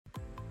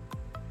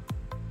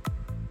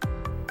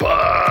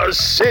your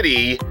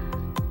city.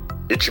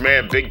 It's your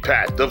man, Big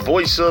Pat, the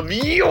voice of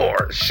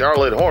your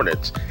Charlotte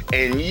Hornets,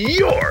 and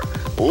you're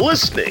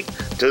listening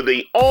to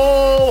the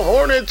All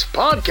Hornets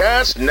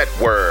Podcast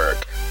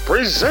Network,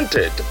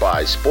 presented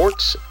by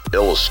Sports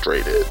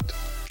Illustrated.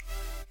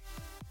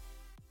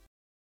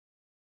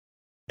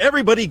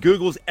 Everybody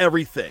Googles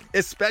everything,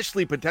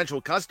 especially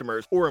potential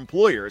customers or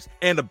employers,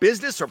 and a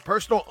business or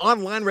personal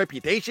online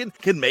reputation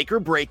can make or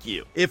break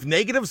you. If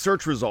negative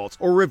search results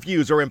or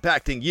reviews are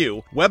impacting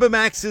you,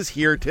 Webamax is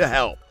here to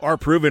help. Our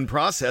proven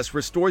process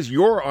restores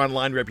your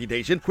online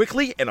reputation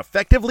quickly and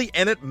effectively,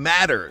 and it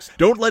matters.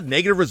 Don't let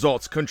negative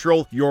results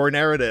control your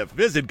narrative.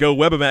 Visit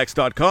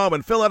GoWebamax.com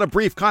and fill out a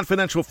brief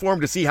confidential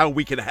form to see how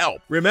we can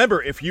help.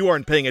 Remember, if you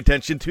aren't paying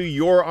attention to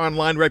your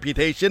online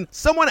reputation,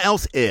 someone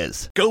else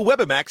is.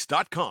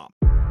 GoWebamax.com.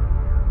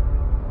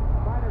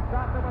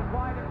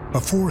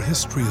 Before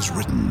history is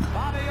written,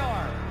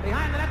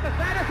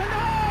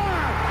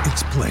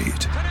 it's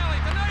played.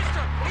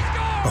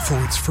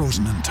 Before it's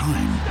frozen in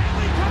time,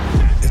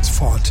 it's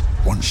fought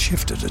one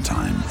shift at a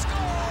time.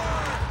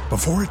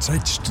 Before it's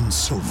etched in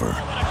silver,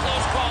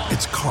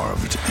 it's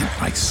carved in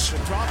ice.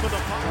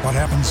 What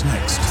happens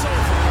next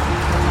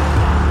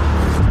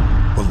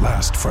will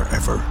last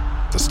forever.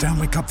 The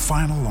Stanley Cup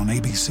Final on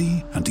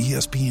ABC and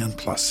ESPN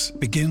Plus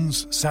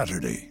begins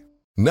Saturday.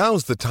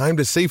 Now's the time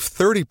to save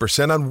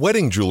 30% on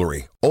wedding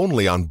jewelry,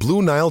 only on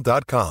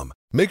BlueNile.com.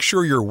 Make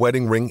sure your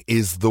wedding ring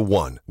is the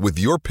one, with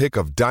your pick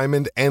of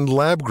diamond and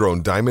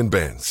lab-grown diamond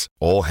bands,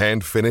 all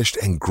hand-finished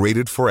and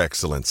graded for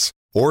excellence.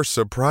 Or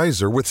surprise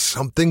her with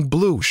something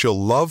blue she'll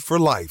love for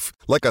life,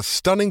 like a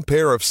stunning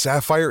pair of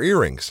sapphire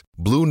earrings.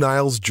 Blue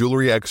Nile's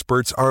jewelry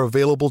experts are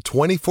available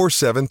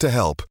 24/7 to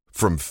help.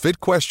 From fit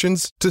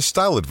questions to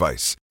style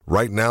advice.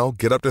 Right now,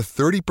 get up to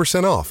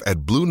 30% off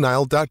at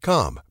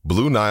BlueNile.com.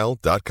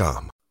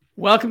 BlueNile.com.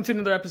 Welcome to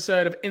another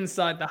episode of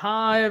Inside the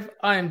Hive.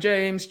 I am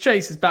James.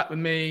 Chase is back with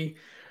me.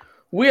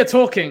 We are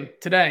talking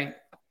today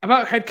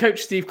about head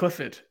coach Steve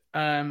Clifford,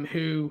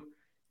 who,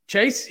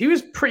 Chase, he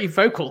was pretty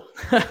vocal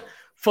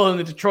following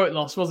the Detroit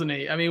loss, wasn't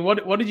he? I mean,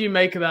 what did you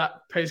make of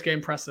that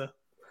post-game presser?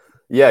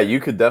 Yeah, you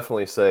could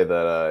definitely say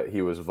that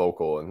he was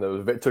vocal,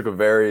 and it took a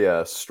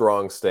very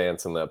strong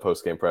stance in that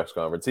post-game press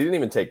conference. He didn't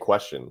even take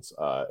questions,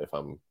 if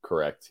I'm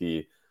correct.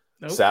 He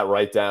sat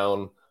right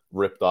down,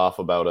 ripped off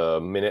about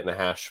a minute and a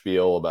half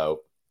spiel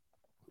about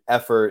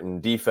effort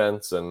and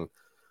defense. And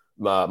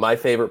my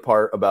favorite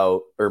quote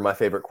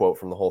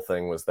from the whole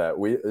thing was that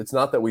it's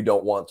not that we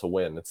don't want to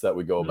win, it's that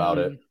we go about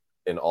it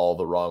in all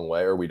the wrong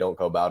way, or we don't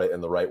go about it in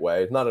the right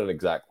way. It's not an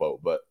exact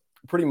quote, but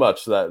pretty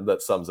much that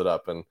sums it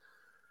up. And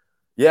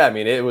yeah, I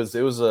mean, it was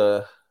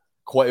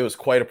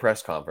quite a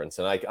press conference,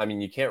 and I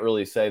mean, you can't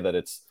really say that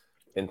it's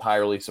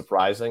entirely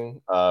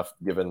surprising,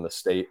 given the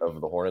state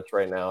of the Hornets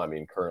right now. I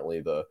mean,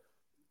 currently the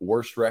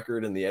worst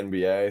record in the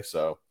NBA,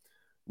 so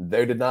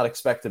they did not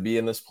expect to be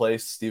in this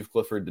place. Steve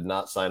Clifford did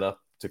not sign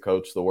up to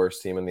coach the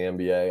worst team in the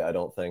NBA, I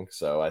don't think.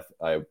 So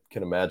I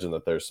can imagine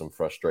that there's some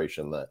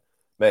frustration that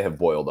may have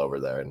boiled over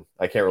there, and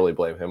I can't really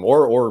blame him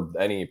or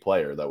any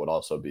player that would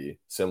also be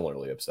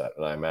similarly upset,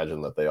 and I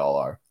imagine that they all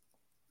are.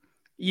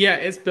 Yeah,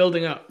 it's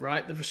building up,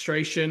 right? The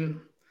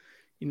frustration,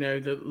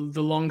 the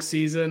long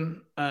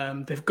season.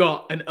 They've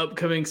got an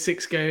upcoming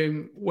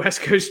 6-game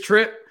West Coast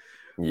trip,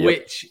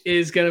 which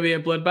is going to be a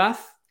bloodbath.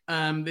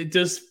 It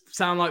does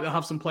sound like they'll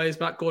have some players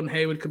back. Gordon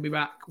Hayward could be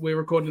back. We're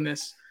recording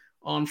this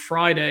on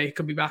Friday. He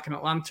could be back in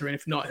Atlanta, and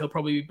if not, he'll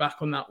probably be back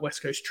on that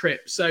West Coast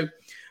trip. So,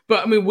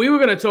 but I mean, we were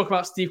going to talk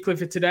about Steve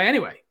Clifford today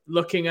anyway,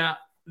 looking at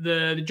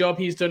the job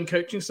he's done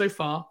coaching so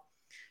far,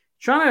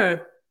 trying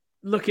to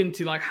look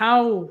into like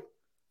how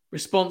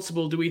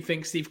responsible do we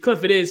think Steve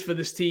Clifford is for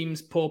this team's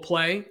poor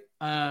play?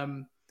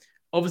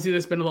 Obviously,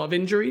 there's been a lot of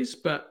injuries,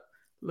 but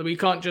we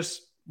can't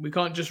just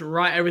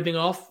write everything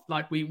off.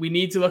 Like we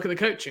need to look at the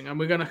coaching, and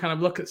we're going to kind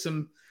of look at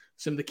some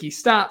of the key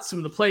stats, some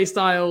of the play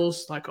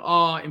styles, like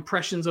our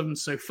impressions of them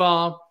so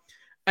far,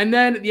 and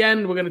then at the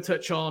end we're going to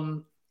touch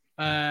on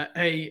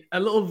a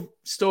little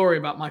story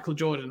about Michael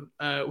Jordan,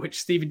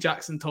 which Steven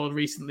Jackson told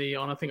recently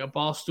on I think a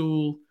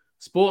Barstool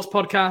Sports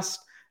podcast.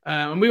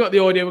 And we got the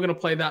audio. We're going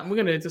to play that, and we're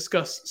going to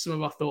discuss some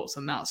of our thoughts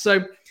on that.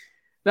 So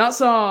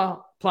that's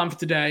our plan for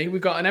today. We've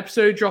got an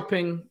episode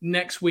dropping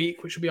next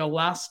week, which will be our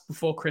last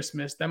before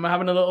Christmas. Then we're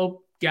having a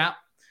little gap,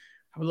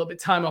 have a little bit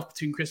of time off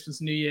between Christmas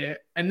and New Year.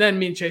 And then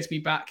me and Chase will be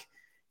back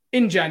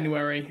in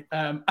January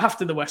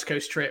after the West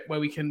Coast trip, where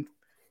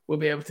we'll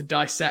be able to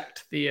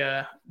dissect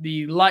the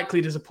likely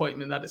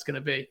disappointment that it's going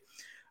to be.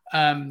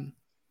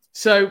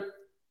 So,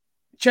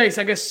 Chase,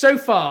 I guess so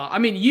far, I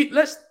mean,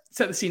 let's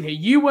set the scene here.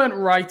 You weren't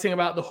writing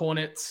about the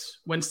Hornets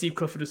when Steve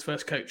Clifford was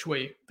first coach, were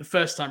you? The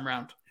first time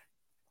round?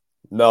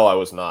 No, I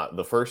was not.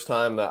 The first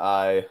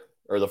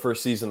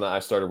season that I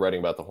started writing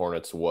about the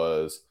Hornets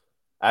was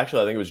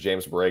actually, I think it was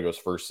James Borrego's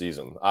first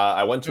season.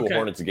 I went to a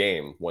Hornets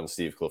game when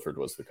Steve Clifford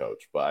was the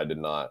coach, but I did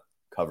not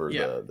cover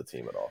the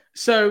team at all.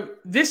 So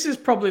this is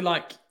probably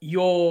like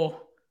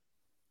your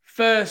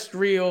first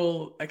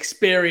real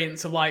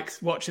experience of like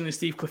watching the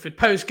Steve Clifford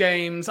post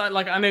games. I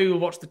know you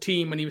watched the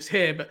team when he was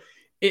here, but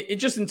it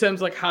just in terms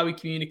of like how he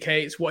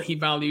communicates, what he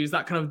values,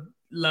 that kind of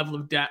level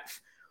of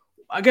depth.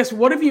 I guess,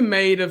 what have you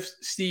made of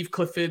Steve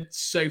Clifford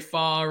so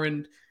far,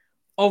 and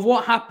of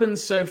what happened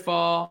so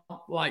far?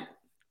 Like,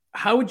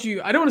 how would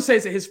you, I don't want to say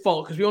it's his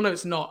fault because we all know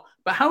it's not,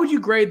 but how would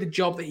you grade the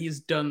job that he has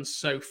done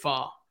so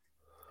far?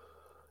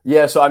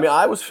 Yeah, so I mean,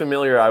 I was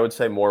familiar, I would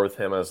say, more with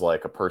him as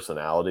like a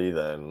personality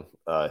than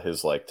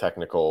his like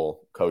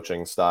technical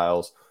coaching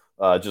styles.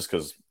 Just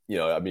because,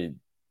 I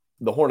mean,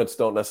 the Hornets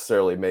don't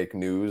necessarily make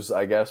news,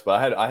 I guess,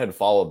 but I had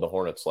followed the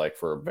Hornets like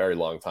for a very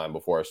long time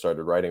before I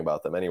started writing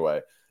about them anyway.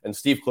 And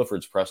Steve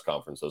Clifford's press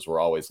conferences were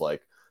always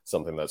like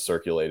something that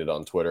circulated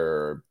on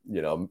Twitter,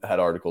 or, had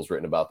articles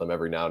written about them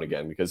every now and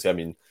again, because I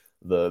mean,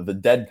 the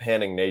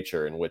deadpanning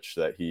nature in which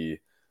that he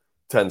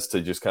tends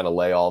to just kind of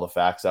lay all the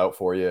facts out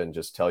for you and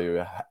just tell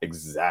you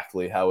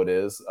exactly how it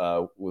is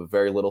with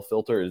very little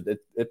filter.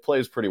 It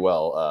plays pretty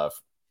well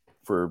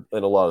for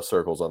in a lot of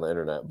circles on the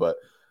internet. But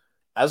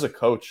as a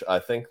coach, I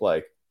think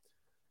like,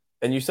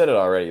 and you said it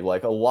already,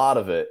 like a lot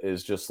of it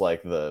is just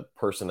like the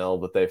personnel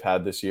that they've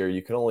had this year.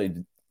 You can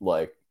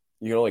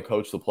only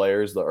coach the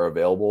players that are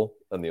available,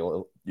 and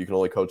you can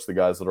only coach the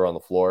guys that are on the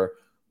floor.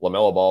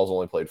 LaMelo Ball's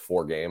only played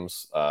 4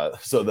 games,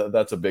 so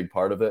that's a big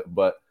part of it.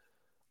 But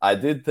I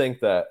did think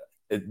that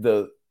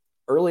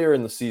earlier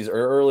in the season,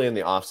 or early in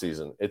the off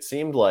season, it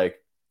seemed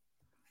like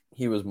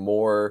he was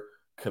more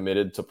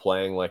committed to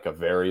playing like a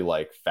very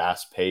like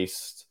fast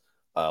paced,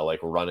 like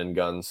run and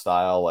gun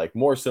style, like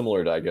more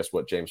similar to, I guess,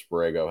 what James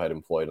Borrego had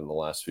employed in the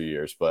last few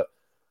years. But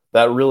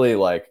that really,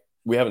 like,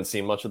 we haven't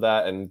seen much of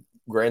that. And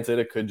granted,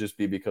 it could just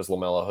be because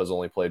LaMelo has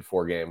only played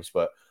 4 games,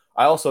 but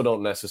I also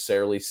don't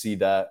necessarily see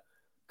that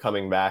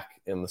coming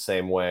back in the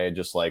same way.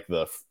 Just like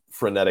the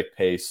frenetic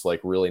pace, like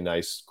really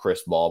nice,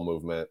 crisp ball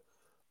movement.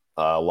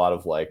 A lot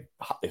of like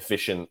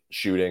efficient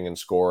shooting and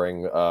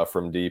scoring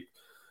from deep.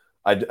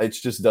 It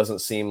just doesn't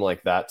seem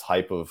like that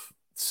type of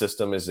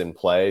system is in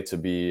play to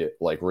be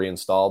like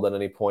reinstalled at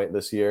any point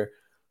this year.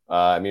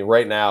 I mean,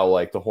 right now,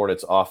 like the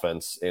Hornets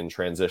offense in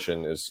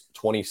transition is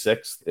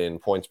 26th in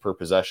points per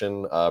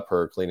possession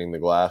per cleaning the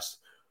glass.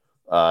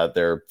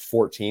 They're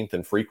 14th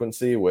in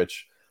frequency,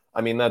 which,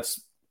 I mean,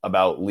 that's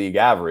about league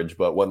average.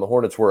 But when the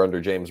Hornets were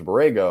under James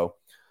Borrego,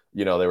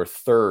 they were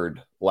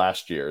 3rd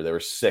last year. They were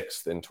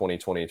 6th in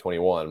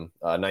 2020-21.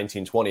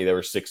 19-20, they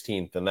were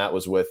 16th. And that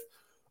was with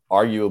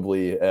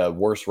arguably a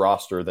worse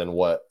roster than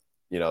what,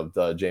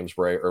 the James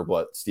Borrego or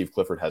what Steve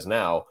Clifford has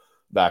now,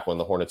 back when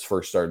the Hornets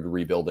first started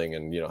rebuilding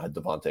and, had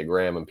Devontae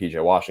Graham and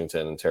PJ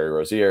Washington and Terry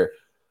Rozier.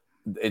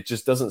 It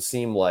just doesn't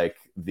seem like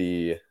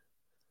I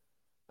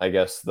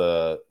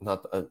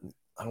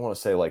don't want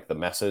to say like the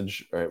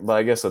message, right? But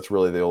I guess that's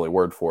really the only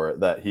word for it,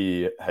 that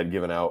he had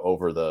given out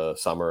over the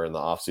summer and the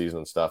offseason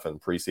and stuff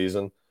and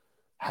preseason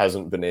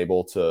hasn't been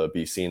able to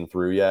be seen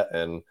through yet.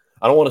 And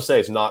I don't want to say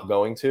it's not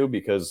going to,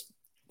 because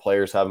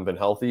players haven't been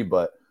healthy,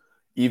 but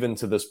even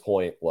to this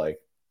point, like,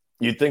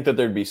 you'd think that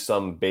there'd be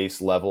some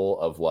base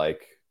level of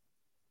like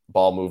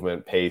ball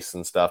movement, pace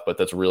and stuff, but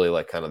that's really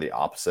like kind of the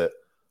opposite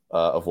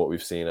of what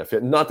we've seen. I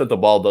feel not that the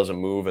ball doesn't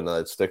move and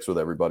that it sticks with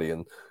everybody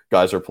and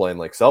guys are playing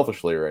like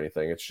selfishly or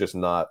anything. It's just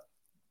not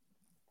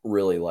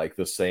really like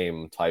the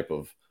same type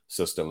of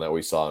system that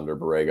we saw under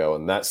Borrego.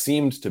 And that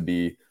seemed to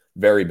be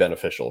very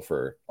beneficial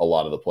for a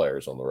lot of the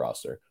players on the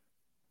roster.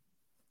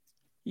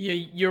 Yeah,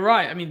 you're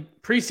right. I mean,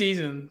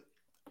 preseason,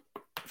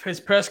 his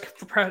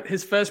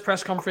first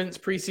press conference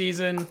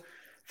preseason,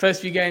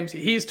 first few games,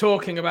 he's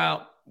talking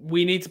about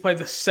we need to play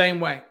the same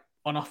way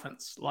on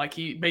offense. Like,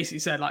 he basically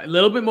said, like, a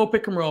little bit more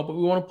pick and roll, but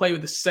we want to play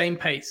with the same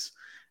pace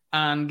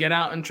and get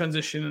out and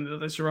transition.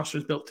 And this roster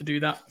is built to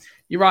do that.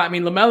 You're right. I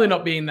mean, LaMelo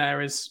not being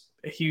there is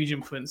a huge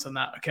influence on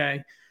that.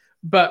 Okay.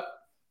 But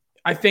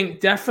I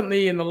think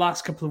definitely in the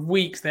last couple of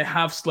weeks, they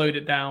have slowed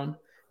it down.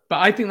 But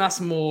I think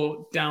that's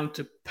more down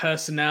to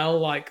personnel.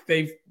 Like,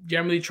 they've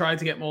generally tried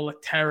to get more like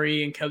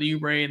Terry and Kelly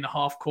Oubre in the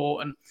half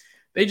court, and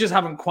they just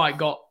haven't quite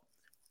got.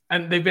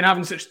 And they've been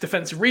having such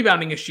defensive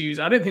rebounding issues.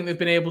 I don't think they've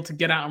been able to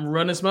get out and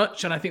run as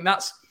much. And I think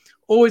that's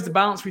always the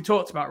balance we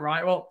talked about,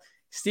 right? Well,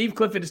 Steve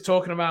Clifford is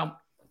talking about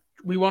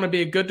we want to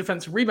be a good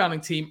defensive rebounding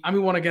team and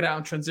we want to get out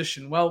in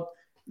transition. Well,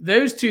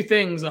 those two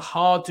things are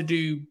hard to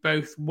do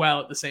both well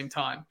at the same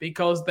time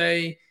because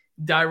they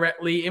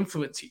directly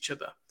influence each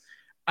other.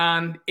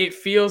 And it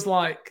feels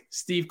like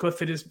Steve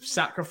Clifford has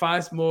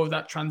sacrificed more of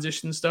that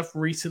transition stuff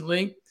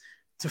recently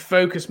to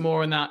focus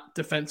more on that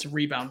defensive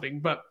rebounding.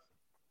 But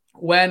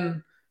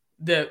when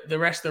the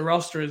rest of the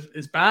roster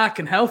is back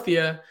and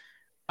healthier,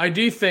 I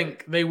do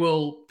think they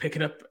will pick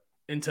it up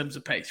in terms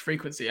of pace,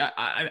 frequency.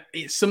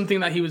 It's something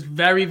that he was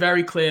very,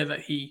 very clear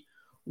that he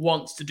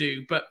wants to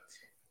do. But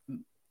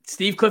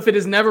Steve Clifford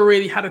has never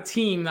really had a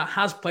team that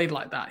has played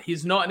like that.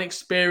 He's not an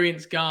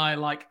experienced guy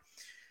like,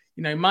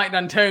 Mike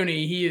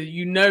D'Antoni.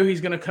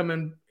 He's going to come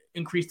and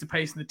increase the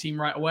pace of the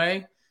team right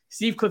away.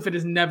 Steve Clifford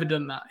has never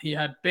done that. He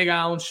had Big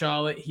Al in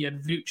Charlotte. He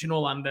had Vooch in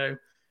Orlando.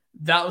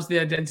 That was the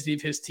identity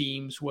of his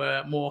teams,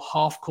 were more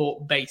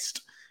half-court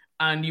based.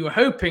 And you were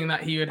hoping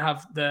that he would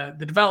have the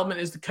development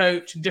as the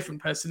coach and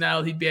different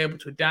personnel. He'd be able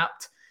to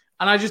adapt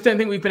And I just don't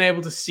think we've been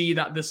able to see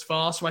that this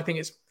far. So I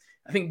think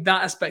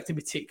that aspect in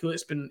particular,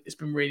 it's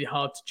been really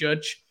hard to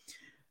judge.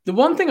 The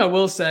one thing I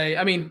will say,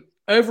 I mean,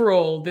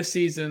 overall this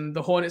season,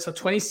 the Hornets are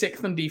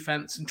 26th on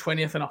defense and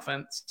 20th in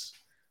offense.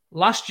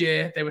 Last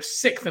year, they were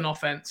 6th in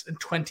offense and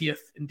 20th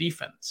in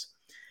defense.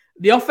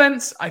 The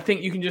offense, I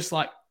think you can just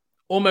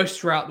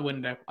almost throw out the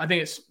window. I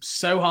think it's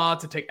so hard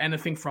to take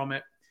anything from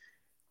it.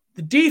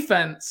 The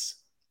defense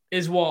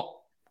is what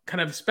kind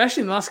of,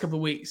 especially in the last couple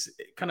of weeks,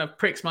 it kind of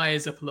pricks my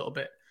ears up a little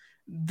bit.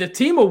 The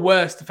team are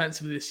worse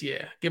defensively this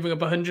year, giving up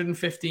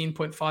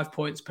 115.5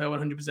 points per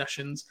 100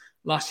 possessions.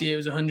 Last year it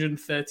was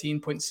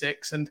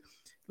 113.6 and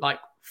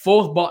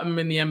fourth bottom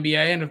in the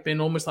NBA and have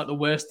been almost like the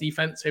worst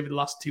defense over the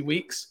last 2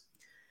 weeks.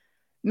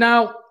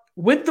 Now,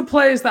 with the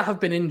players that have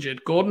been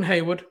injured, Gordon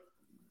Hayward,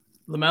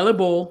 LaMelo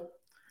Ball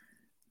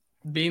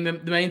being the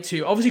main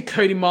two. Obviously,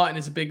 Cody Martin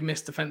is a big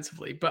miss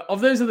defensively, but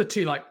of those other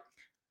two,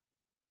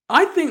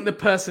 I think the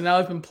personnel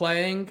have been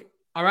playing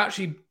are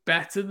actually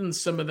better than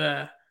some of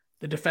the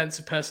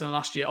defensive personnel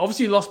last year.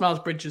 Obviously, you lost Miles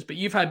Bridges, but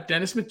you've had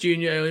Dennis Smith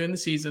Jr. earlier in the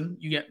season.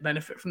 You get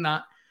benefit from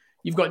that.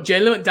 You've got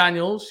Jalen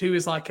McDaniels, who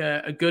is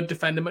a good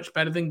defender, much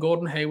better than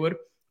Gordon Hayward.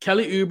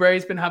 Kelly Oubre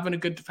has been having a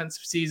good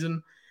defensive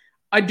season.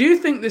 I do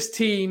think this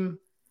team,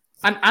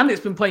 and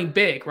it's been playing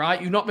big,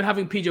 right? You've not been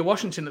having PJ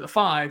Washington at the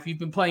 5. You've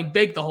been playing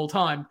big the whole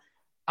time.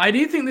 I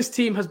do think this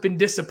team has been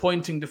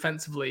disappointing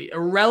defensively,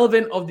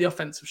 irrelevant of the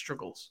offensive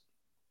struggles.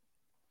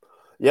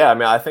 Yeah, I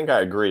mean, I think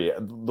I agree.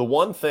 The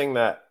one thing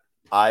that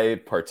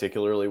I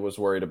particularly was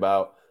worried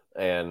about,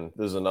 and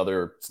this is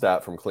another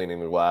stat from Cleaning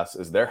the Glass,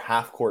 is their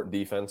half-court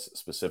defense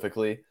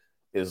specifically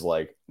is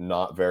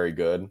not very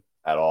good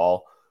at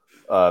all.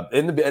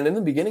 In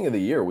the beginning of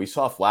the year, we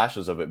saw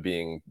flashes of it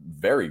being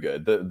very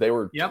good. They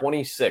were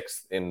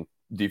 26th in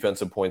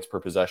defensive points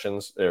per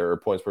possession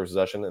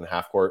in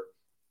half-court.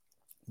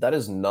 That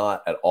is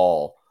not at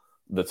all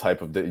the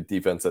type of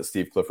defense that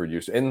Steve Clifford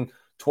used. In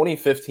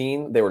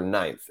 2015, they were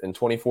 9th. In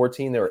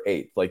 2014, they were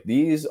 8th.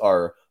 These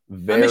are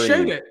very... And they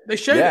showed it. They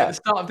showed it at the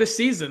start of this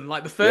season,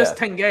 the first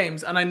 10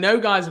 games. And I know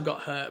guys have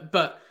got hurt,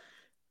 but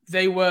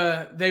they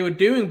were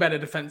doing better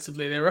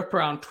defensively. They were up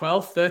around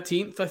 12th,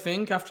 13th, I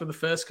think, after the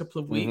first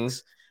couple of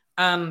weeks.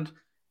 And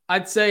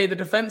I'd say the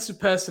defensive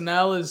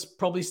personnel has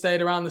probably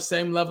stayed around the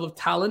same level of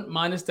talent,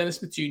 minus Dennis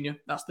Smith Jr.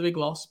 That's the big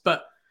loss.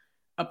 But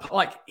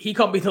he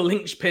can't be the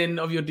linchpin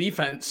of your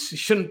defense. He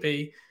shouldn't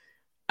be.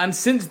 And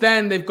since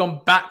then, they've gone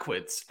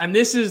backwards. And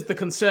this is the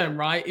concern,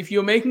 right? If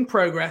you're making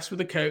progress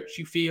with a coach,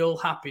 you feel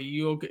happy,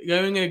 you're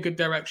going in a good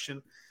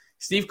direction.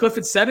 Steve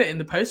Clifford said it in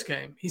the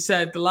postgame. He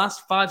said the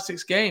last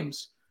 5-6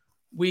 games,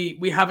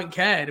 we haven't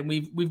cared and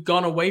we've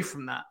gone away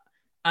from that.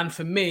 And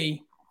for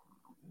me,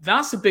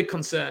 that's a big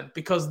concern,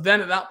 because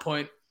then at that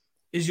point,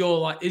 is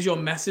your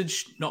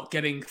message not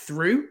getting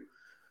through?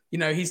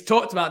 He's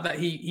talked about that.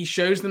 He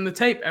shows them the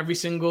tape every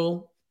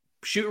single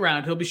shoot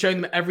around. He'll be showing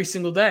them every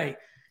single day.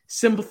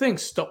 Simple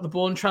things. Stop the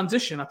ball in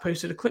transition. I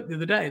posted a clip the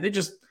other day. They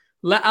just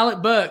let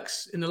Alec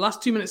Burks in the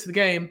last 2 minutes of the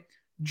game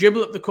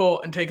dribble up the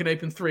court and take an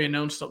open 3 and no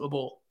one stop the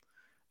ball.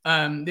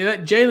 They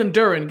let Jalen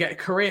Duren get a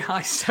career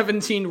high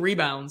 17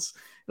 rebounds,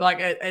 an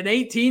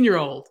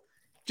 18-year-old,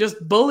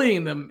 just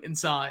bullying them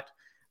inside.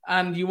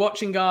 And you're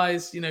watching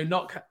guys,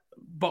 not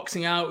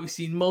boxing out. We've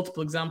seen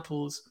multiple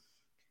examples.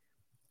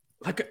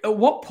 At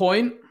what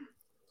point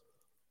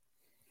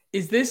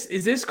is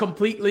this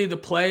completely the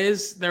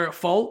players, they're at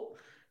fault?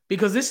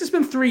 Because this has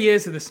been 3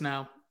 years of this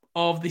now,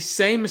 of the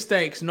same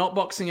mistakes, not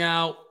boxing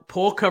out,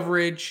 poor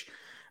coverage.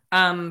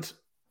 And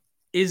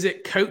is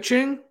it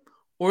coaching,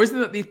 or is it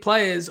that these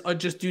players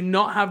do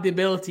not have the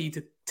ability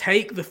to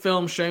take the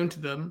film shown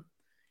to them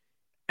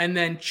and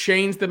then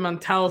change their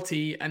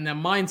mentality and their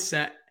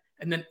mindset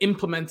and then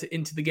implement it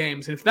into the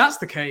games? And if that's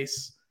the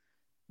case,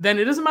 then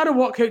it doesn't matter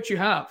what coach you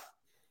have.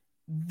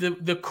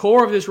 The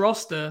core of this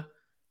roster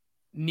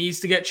needs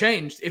to get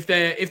changed if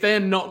they're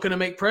not going to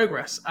make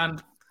progress.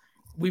 And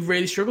we've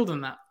really struggled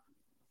in that.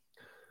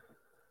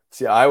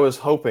 See, I was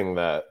hoping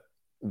that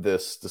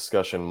this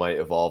discussion might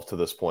evolve to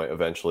this point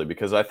eventually,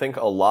 because I think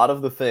a lot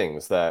of the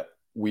things that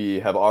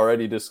we have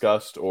already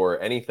discussed, or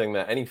anything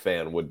that any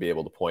fan would be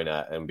able to point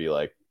at and be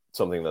like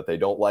something that they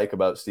don't like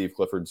about Steve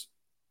Clifford's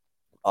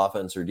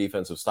offense or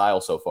defensive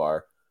style so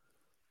far,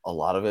 a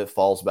lot of it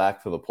falls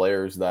back to the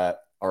players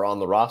that are on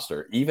the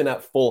roster, even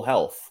at full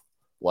health.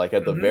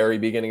 At the very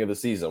beginning of the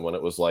season, when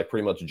it was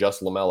pretty much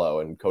just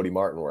LaMelo and Cody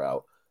Martin were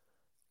out.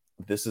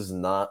 This is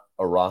not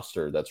a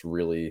roster that's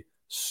really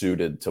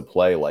suited to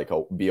play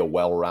be a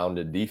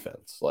well-rounded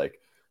defense.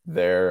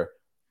 They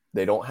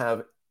don't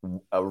have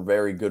a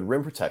very good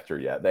rim protector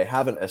yet. They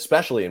haven't,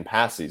 especially in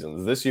past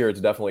seasons. This year, it's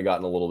definitely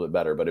gotten a little bit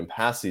better, but in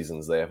past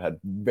seasons, they have had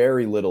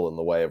very little in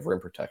the way of rim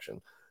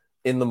protection.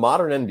 In the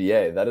modern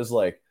NBA, that is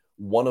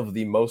one of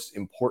the most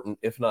important,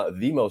 if not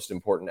the most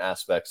important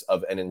aspects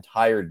of an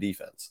entire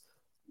defense.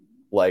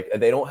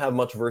 They don't have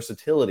much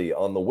versatility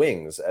on the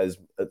wings, as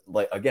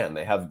again,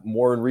 they have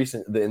more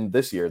in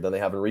this year than they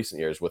have in recent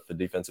years with the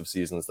defensive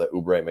seasons that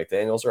Oubre and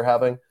McDaniels are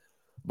having.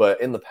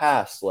 But in the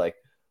past,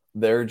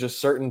 there are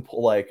just certain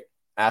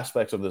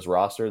aspects of this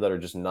roster that are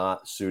just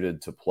not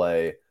suited to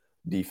play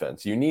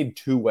defense. You need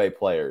two-way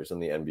players in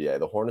the NBA.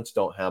 The Hornets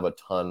don't have a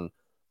ton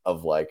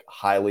of like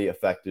highly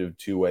effective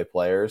two-way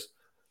players,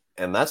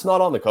 and that's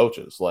not on the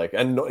coaches. Like,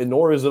 and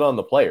nor is it on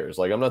the players.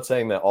 Like, I'm not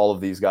saying that all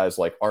of these guys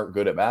like aren't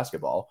good at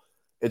basketball.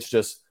 It's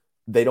just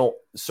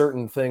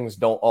certain things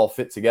don't all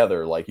fit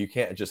together. Like, you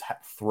can't just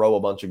throw a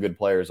bunch of good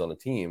players on a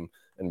team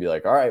and be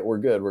like, all right, we're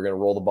good. We're going to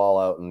roll the ball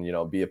out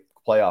and, be a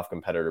playoff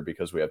competitor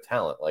because we have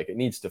talent. Like, it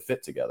needs to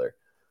fit together.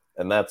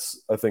 And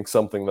that's, I think,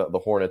 something that the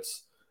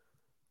Hornets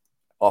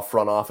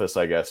front office,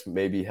 I guess,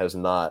 maybe has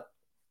not,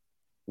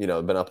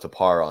 been up to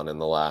par on in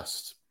the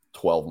last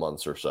 12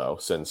 months or so,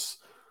 since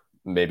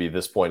maybe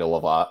this point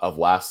of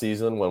last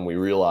season, when we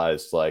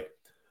realized, like,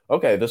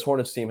 okay, this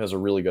Hornets team has a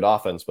really good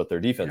offense, but their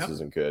defense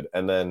isn't good.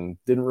 And then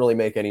didn't really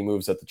make any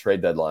moves at the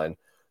trade deadline.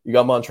 You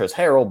got Montrezl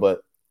Harrell,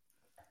 but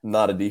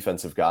not a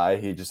defensive guy.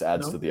 He just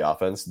adds to the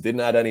offense.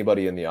 Didn't add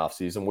anybody in the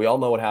offseason. We all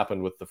know what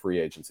happened with the free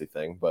agency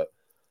thing, but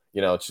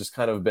it's just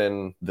kind of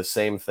been the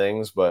same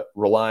things, but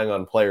relying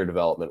on player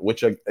development,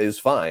 which is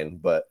fine,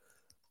 but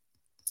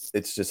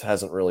it just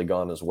hasn't really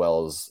gone as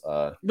well as.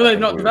 But they've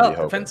not developed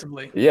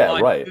offensively. Yeah,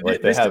 right.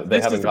 Like they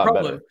haven't gotten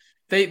better.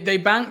 They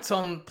banked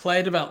on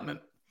player development,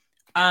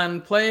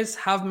 and players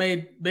have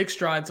made big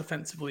strides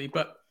offensively.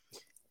 But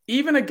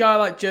even a guy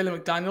like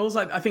Jalen McDaniels,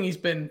 I think he's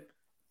been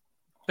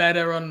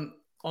better on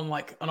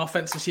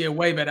offense this year,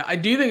 way better. I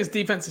do think his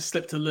defense has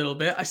slipped a little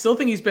bit. I still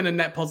think he's been a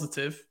net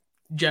positive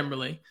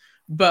generally.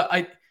 But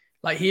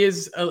he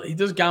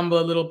does gamble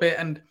a little bit,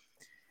 and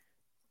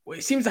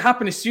what seems to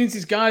happen as soon as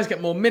these guys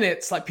get more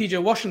minutes, like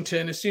PJ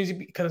Washington, as soon as he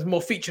becomes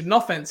more featured in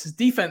offense, his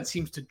defense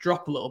seems to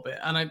drop a little bit,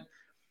 and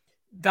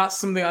that's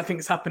something I think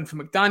has happened for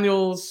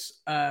McDaniels.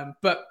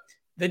 But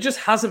there just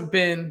hasn't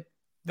been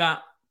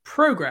that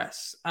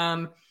progress,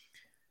 and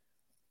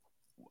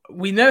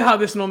we know how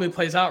this normally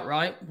plays out,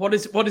 right? What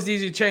is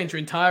easier to change, your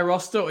entire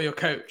roster or your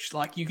coach?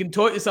 Like, you can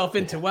talk yourself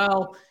into,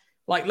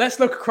 let's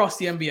look across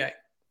the NBA.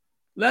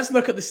 Let's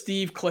look at the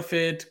Steve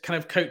Clifford kind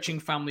of coaching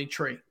family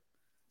tree.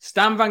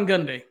 Stan Van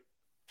Gundy,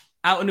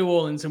 out of New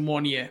Orleans in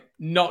 1 year,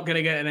 not going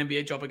to get an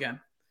NBA job again.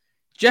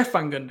 Jeff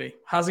Van Gundy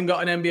hasn't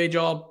got an NBA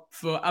job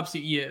for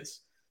absolute years.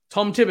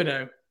 Tom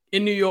Thibodeau,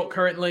 in New York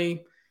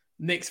currently.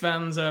 Knicks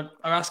fans are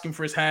asking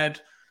for his head.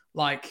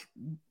 Like,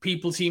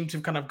 people seem to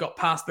have kind of got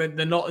past that.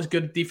 They're not as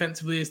good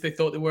defensively as they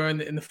thought they were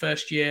in the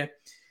first year.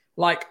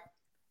 Like,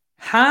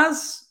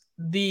 has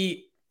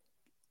the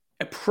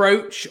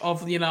approach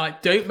of,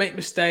 don't make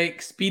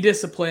mistakes, be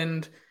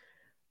disciplined.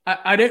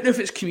 I don't know if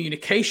it's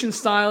communication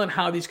style and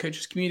how these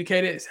coaches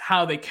communicate it. It's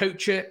how they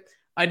coach it.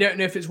 I don't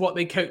know if it's what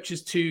they coach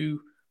is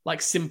too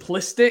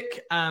simplistic,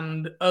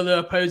 and other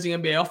opposing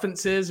NBA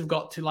offenses have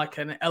got to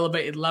an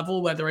elevated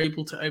level where they're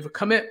able to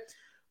overcome it.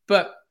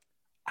 But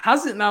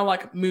has it now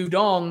moved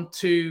on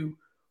to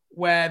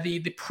where the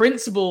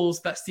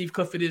principles that Steve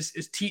Clifford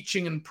is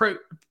teaching and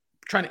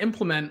trying to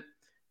implement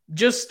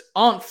just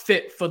aren't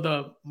fit for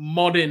the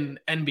modern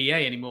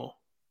NBA anymore?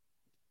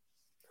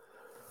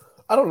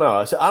 I don't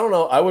know.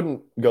 I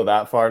wouldn't go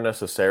that far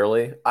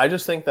necessarily. I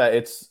just think that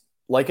it's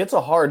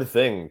a hard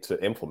thing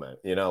to implement,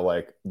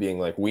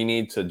 being we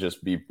need to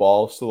just be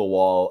balls to the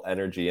wall,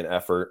 energy and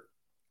effort,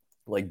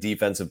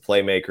 defensive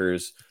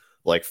playmakers,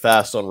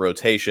 fast on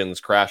rotations,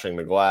 crashing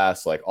the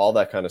glass, all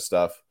that kind of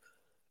stuff.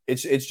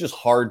 It's just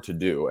hard to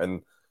do.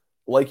 And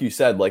like you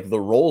said, the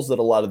roles that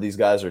a lot of these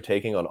guys are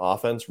taking on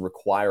offense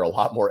require a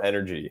lot more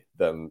energy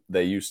than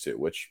they used to,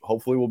 which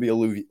hopefully will be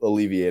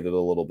alleviated a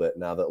little bit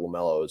now that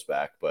LaMelo is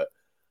back. But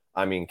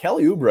I mean,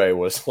 Kelly Oubre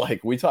was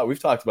we've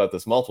talked about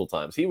this multiple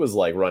times. He was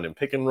running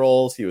pick and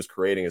rolls. He was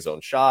creating his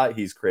own shot.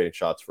 He's creating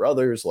shots for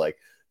others.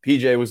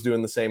 PJ was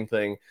doing the same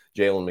thing.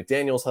 Jalen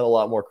McDaniels had a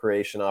lot more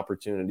creation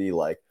opportunity.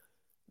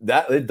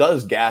 That it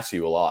does gas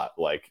you a lot,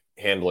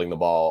 handling the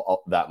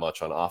ball that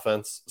much on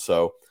offense.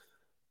 So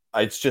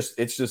it's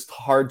just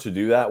hard to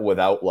do that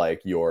without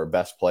your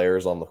best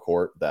players on the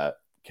court that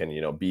can,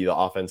 be the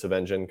offensive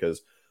engine,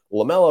 because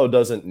LaMelo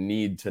doesn't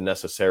need to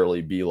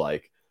necessarily be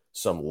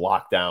some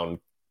lockdown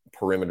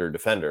perimeter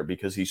defender,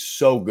 because he's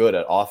so good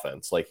at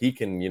offense. He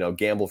can,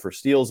 gamble for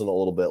steals in a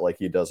little bit like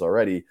he does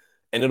already,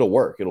 and it'll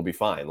work. It'll be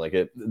fine.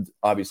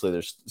 Obviously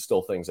there's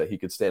still things that he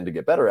could stand to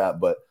get better at,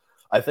 but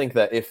I think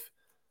that if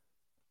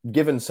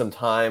given some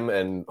time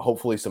and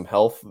hopefully some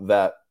health,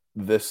 that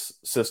this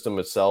system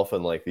itself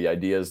and the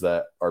ideas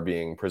that are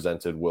being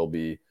presented will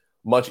be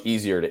much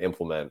easier to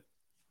implement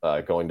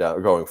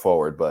going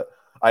forward. But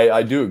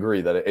I do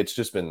agree that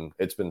it's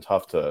been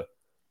tough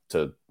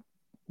to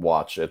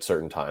watch at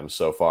certain times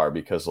so far,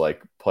 because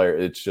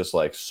it's just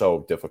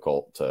so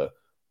difficult to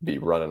be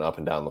running up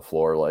and down the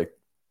floor,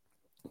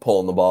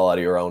 pulling the ball out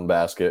of your own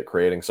basket,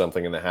 creating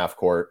something in the half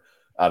court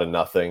out of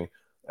nothing,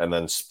 and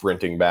then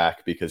sprinting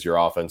back because your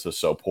offense is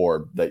so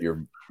poor that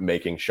you're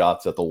making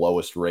shots at the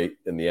lowest rate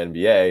in the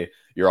NBA.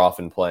 You're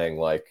often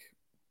playing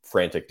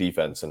frantic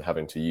defense and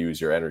having to use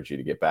your energy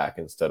to get back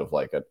instead of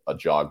a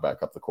jog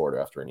back up the court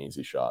after an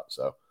easy shot.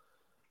 So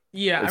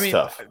Yeah, It's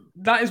tough.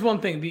 that is one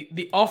thing.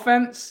 The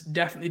offense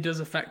definitely does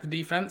affect the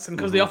defense, and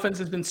because the offense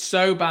has been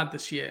so bad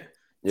this year,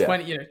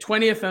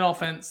 20th in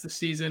offense this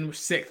season, was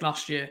 6th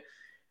last year.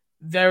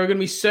 There are going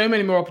to be so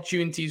many more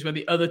opportunities where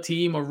the other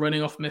team are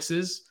running off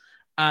misses,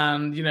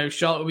 and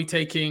Charlotte will be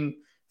taking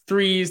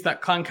threes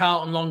that clank out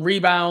on long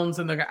rebounds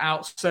and they get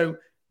out. So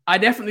I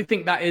definitely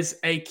think that is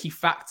a key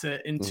factor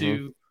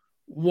into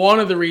one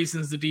of the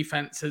reasons the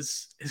defense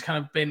has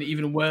kind of been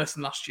even worse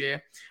than last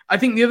year. I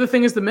think the other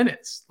thing is the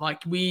minutes.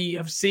 Like, we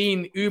have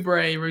seen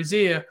Oubre,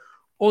 Rozier,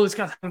 all these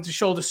guys having to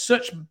shoulder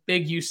such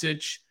big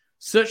usage,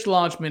 such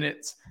large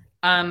minutes.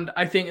 And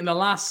I think in the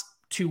last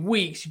 2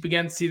 weeks, you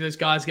begin to see those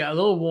guys get a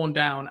little worn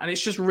down. And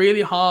it's just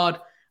really hard.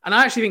 And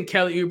I actually think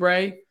Kelly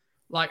Oubre,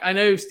 like, I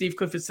know Steve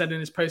Clifford said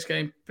in his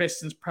post-game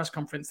Pistons press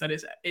conference that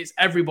it's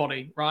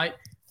everybody, right?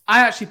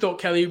 I actually thought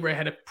Kelly Oubre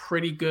had a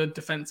pretty good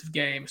defensive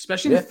game,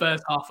 especially in the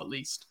first half, at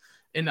least,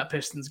 in that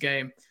Pistons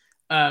game.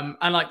 And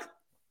like,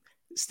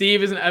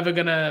 Steve isn't ever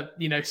gonna,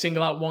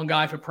 single out one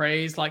guy for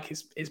praise. Like,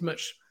 it's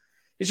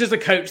just a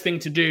coach thing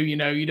to do.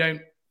 You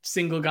don't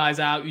single guys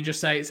out. You just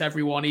say it's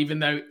everyone, even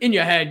though in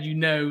your head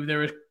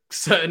there are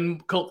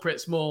certain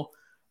culprits more,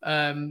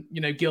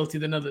 guilty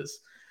than others.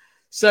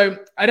 So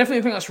I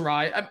definitely think that's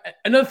right.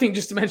 Another thing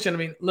just to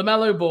mention,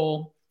 LaMelo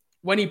Ball,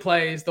 when he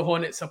plays, the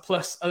Hornets are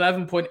plus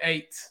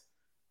 11.8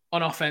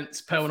 on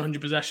offense per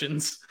 100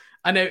 possessions.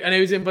 I know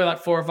he's in for like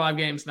 4 or 5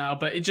 games now,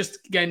 but it just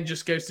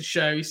goes to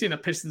show, you see in a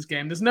Pistons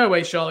game, there's no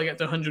way Charlotte get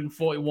to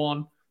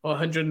 141 or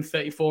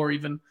 134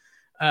 even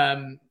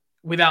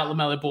without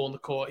LaMelo Ball in the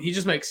court. He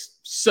just makes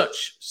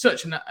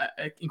such an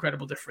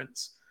incredible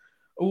difference.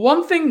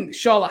 One thing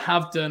Charlotte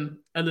have done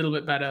a little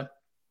bit better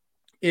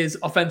is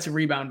offensive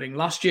rebounding.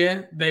 Last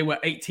year, they were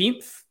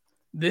 18th.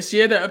 This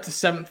year, they're up to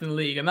 7th in the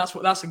league. And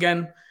that's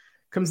again,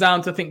 comes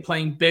down to, I think,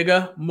 playing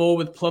bigger, more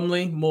with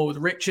Plumlee, more with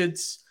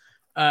Richards.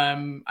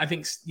 I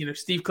think,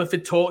 Steve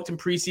Clifford talked in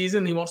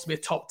preseason. He wants to be a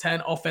top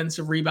 10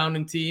 offensive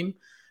rebounding team.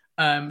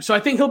 So I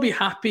think he'll be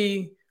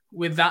happy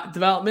with that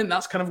development.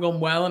 That's kind of gone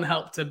well and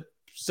helped a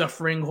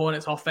suffering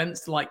Hornets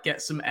offense to like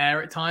get some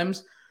air at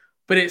times.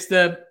 But it's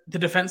the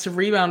defensive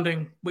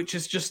rebounding, which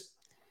is just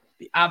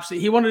the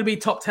absolute. He wanted to be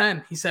top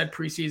 10, he said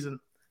preseason.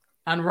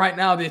 And right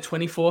now they're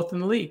 24th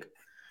in the league.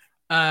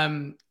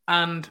 And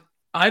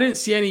I don't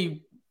see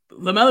any.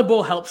 LaMelo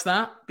Ball helps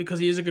that because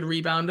he is a good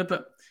rebounder,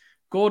 but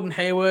Gordon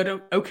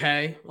Hayward,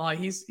 okay, like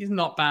he's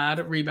not bad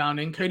at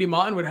rebounding. Cody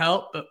Martin would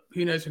help, but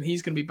who knows when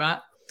he's going to be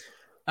back.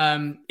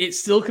 It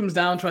still comes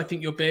down to, I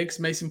think, your bigs,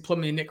 Mason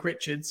Plumlee and Nick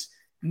Richards.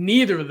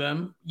 Neither of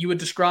them you would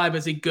describe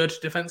as a good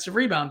defensive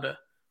rebounder.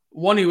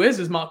 One who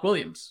is Mark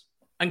Williams.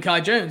 And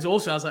Kai Jones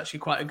also has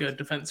actually quite a good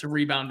defensive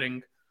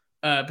rebounding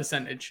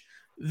percentage.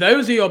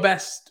 Those are your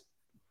best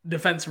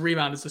defensive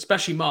rebounders,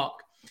 especially Mark.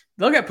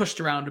 They'll get pushed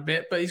around a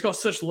bit, but he's got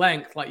such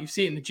length. Like, you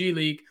see it in the G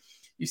League.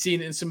 You've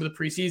seen it in some of the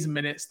preseason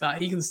minutes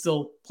that he can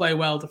still play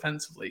well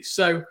defensively.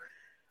 So,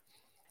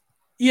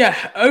 yeah,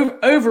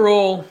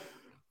 overall,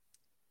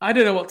 I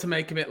don't know what to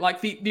make of it.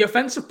 Like, the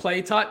offensive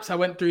play types, I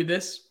went through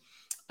this.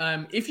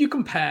 If you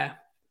compare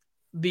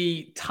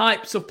the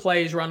types of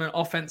plays run on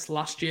offense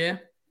last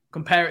year,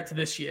 compare it to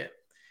this year,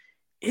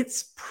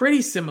 it's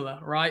pretty similar,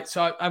 right?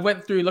 So I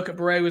went through, look at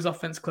Borrego's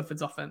offense,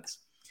 Clifford's offense.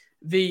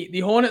 The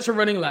Hornets are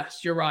running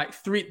less. You're right.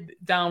 3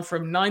 down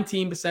from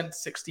 19%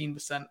 to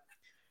 16%.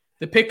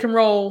 The pick and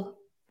roll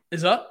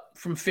is up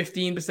from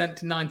 15%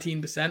 to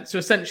 19%. So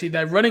essentially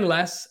they're running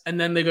less and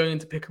then they're going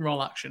into pick and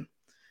roll action.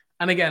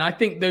 And again, I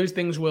think those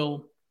things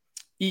will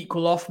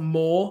equal off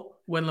more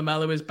when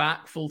LaMelo is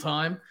back full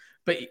time.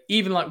 But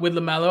even like with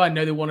LaMelo, I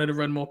know they wanted to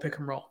run more pick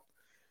and roll.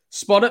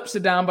 Spot ups are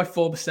down by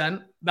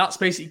 4%. That's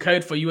basically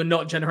code for you are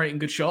not generating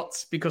good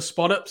shots, because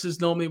spot ups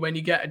is normally when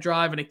you get a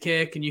drive and a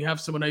kick and you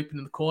have someone open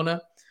in the corner.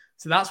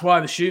 So that's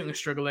why the shooting is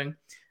struggling.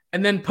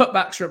 And then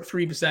putbacks are up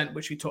 3%,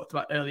 which we talked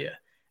about earlier.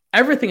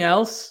 Everything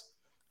else,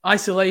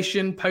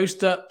 isolation,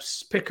 post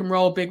ups, pick and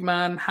roll, big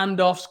man,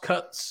 handoffs,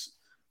 cuts,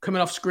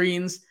 coming off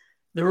screens,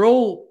 they're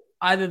all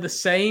either the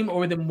same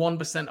or within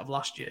 1% of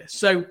last year.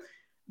 So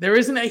there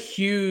isn't a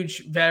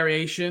huge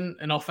variation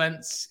in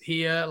offense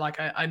here. Like,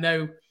 I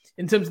know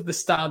in terms of the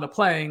style they're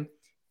playing,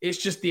 it's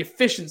just the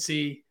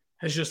efficiency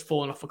has just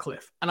fallen off a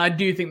cliff. And I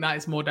do think that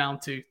is more down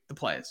to the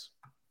players.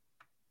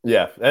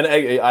 Yeah, and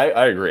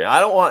I agree. I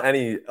don't want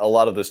a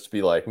lot of this to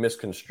be like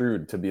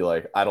misconstrued to be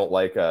like, I don't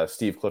like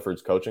Steve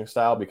Clifford's coaching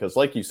style, because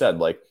like you said,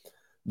 like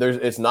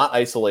it's not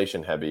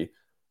isolation heavy.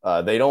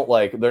 They're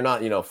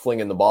not,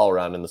 flinging the ball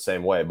around in the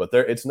same way, but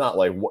it's not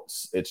like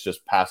it's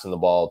just passing the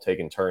ball,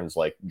 taking turns,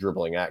 like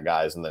dribbling at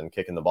guys and then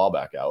kicking the ball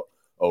back out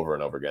over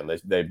and over again.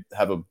 They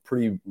have a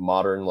pretty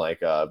modern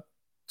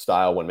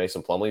style when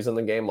Mason Plumlee's in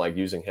the game, like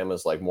using him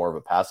as like more of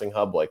a passing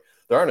hub. Like,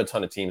 there aren't a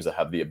ton of teams that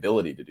have the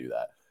ability to do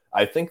that.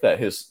 I think that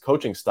his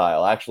coaching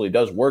style actually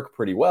does work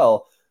pretty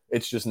well.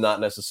 It's just not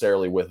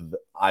necessarily with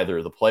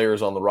either the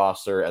players on the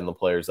roster and the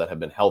players that have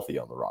been healthy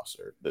on the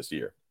roster this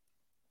year.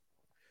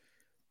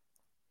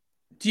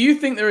 Do you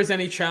think there is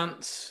any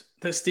chance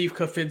that Steve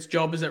Clifford's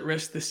job is at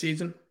risk this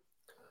season?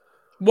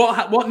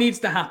 What needs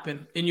to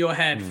happen in your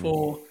head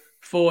for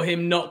for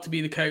him not to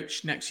be the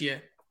coach next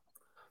year?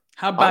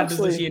 How bad does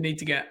this year need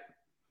to get?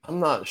 How bad does this year need to get? I'm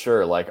not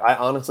sure. Like, I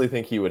honestly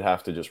think he would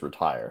have to just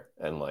retire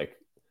and like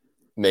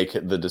make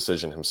the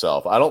decision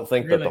himself. I don't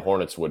think that the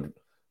Hornets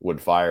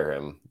would fire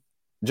him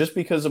just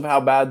because of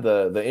how bad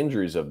the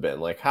injuries have been.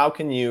 Like, how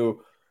can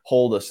you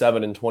hold a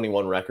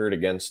 7-21 record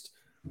against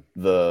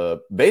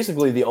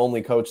basically the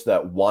only coach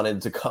that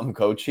wanted to come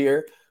coach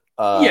here?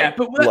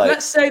 But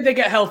let's say they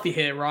get healthy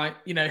here, right?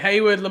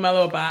 Hayward,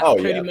 LaMelo are back.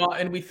 Cody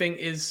Martin, we think,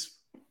 is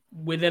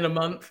within a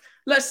month.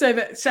 Let's say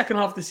that second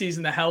half of the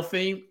season they're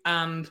healthy,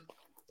 and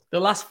the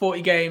last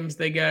 40 games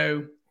they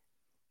go,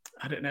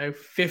 I don't know,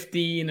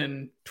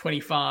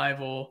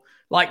 15-25, or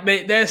like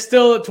they're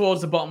still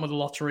towards the bottom of the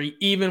lottery,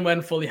 even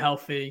when fully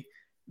healthy.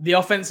 The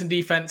offense and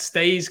defense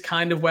stays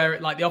kind of where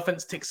the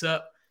offense ticks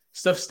up,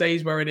 stuff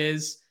stays where it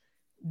is.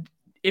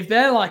 If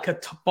they're like a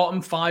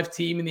bottom 5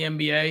 team in the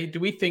NBA, do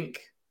we think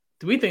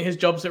his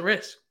job's at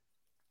risk?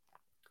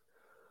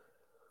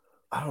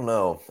 I don't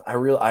know. I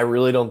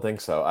really don't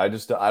think so. I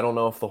don't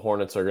know if the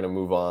Hornets are going to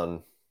move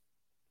on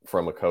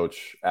from a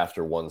coach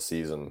after one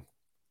season.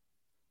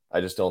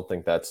 I just don't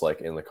think that's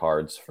like in the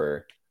cards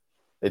for.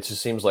 It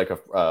just seems like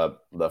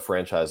the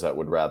franchise that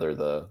would rather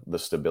the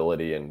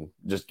stability and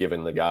just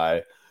giving the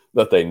guy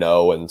that they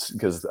know, and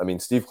because I mean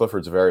Steve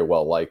Clifford's very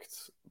well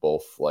liked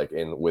both like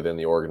within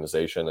the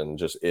organization and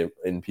just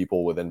in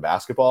people within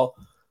basketball.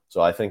 So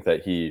I think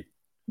that he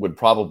would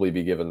probably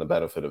be given the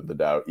benefit of the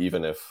doubt,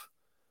 even if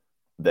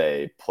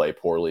they play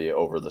poorly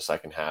over the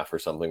second half or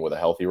something with a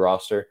healthy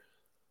roster.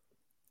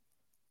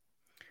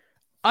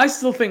 I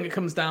still think it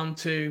comes down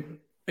to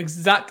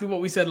exactly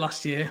what we said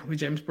last year with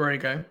James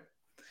Borrego,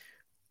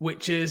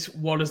 which is,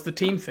 what does the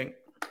team think?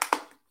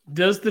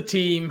 Does the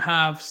team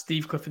have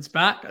Steve Clifford's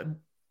back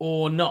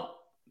or not?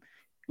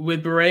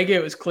 With Borrego,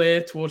 it was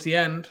clear towards the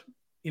end,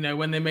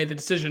 when they made the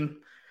decision,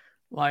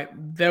 like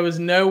there was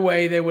no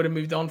way they would have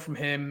moved on from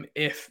him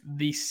if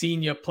the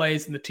senior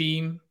players in the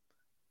team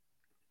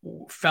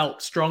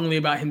felt strongly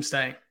about him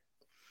staying.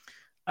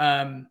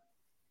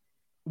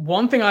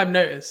 One thing I've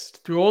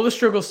noticed through all the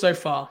struggles so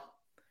far,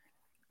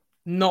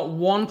 not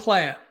one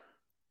player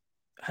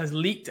has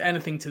leaked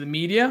anything to the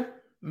media,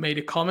 made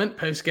a comment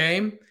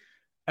post-game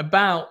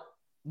about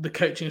the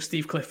coaching of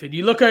Steve Clifford.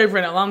 You look over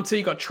in Atlanta,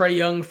 you got Trae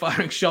Young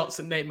firing shots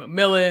at Nate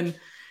McMillan.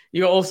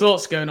 You got all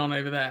sorts going on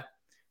over there.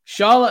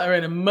 Charlotte are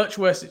in a much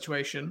worse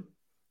situation,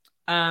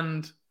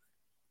 and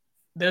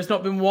there's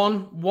not been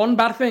one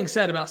bad thing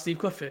said about Steve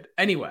Clifford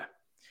anywhere,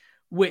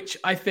 which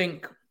I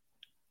think,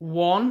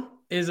 one,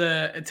 is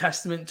a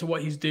testament to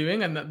what he's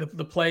doing, and that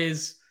the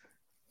players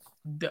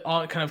that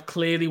aren't kind of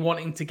clearly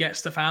wanting to get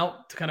stuff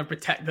out to kind of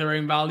protect their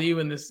own value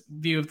and this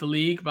view of the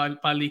league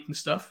by leaking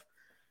stuff.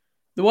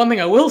 The one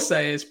thing I will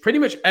say is pretty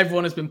much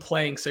everyone has been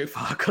playing so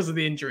far because of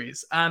the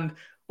injuries. And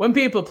when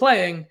people are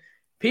playing,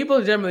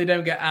 people generally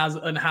don't get as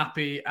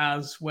unhappy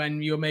as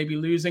when you're maybe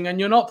losing and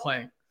you're not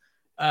playing.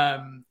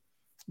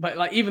 But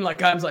like even like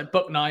guys like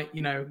Buck Knight,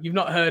 you've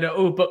not heard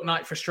Buck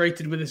Knight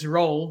frustrated with his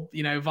role,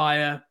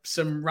 via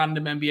some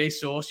random NBA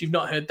source. You've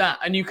not heard that.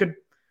 And you could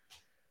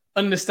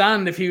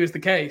understand if he was the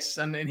case.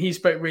 And he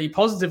spoke really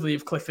positively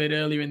of Clifford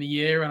earlier in the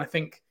year. And I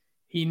think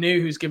he knew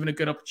he was given a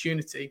good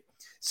opportunity.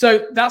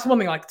 So that's one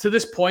thing. Like to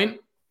this point,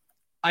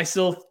 I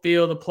still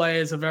feel the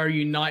players are very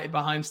united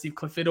behind Steve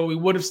Clifford, or we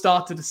would have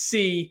started to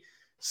see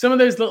some of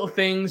those little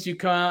things you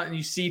come out and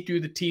you see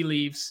through the tea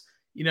leaves,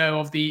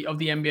 of the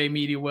NBA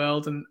media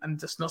world, and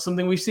just not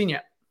something we've seen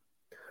yet.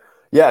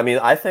 Yeah, I mean,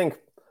 I think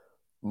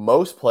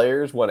most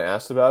players, when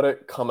asked about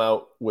it, come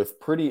out with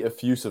pretty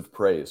effusive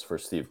praise for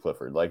Steve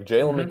Clifford. Like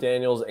Jalen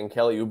McDaniels and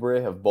Kelly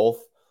Oubre have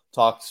both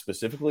talked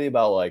specifically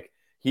about like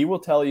he will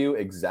tell you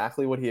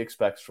exactly what he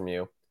expects from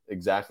you,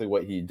 exactly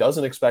what he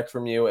doesn't expect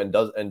from you, and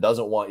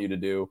doesn't want you to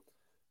do.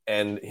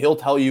 And he'll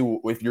tell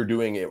you if you're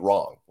doing it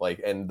wrong.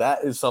 Like, and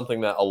that is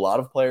something that a lot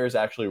of players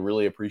actually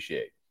really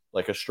appreciate.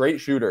 Like a straight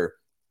shooter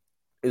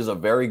is a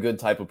very good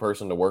type of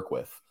person to work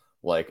with.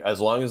 Like, as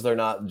long as they're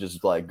not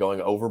just like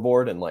going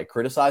overboard and like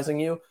criticizing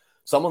you,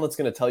 someone that's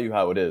going to tell you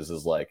how it is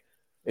like,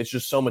 it's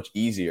just so much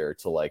easier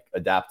to like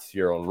adapt to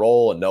your own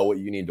role and know what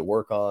you need to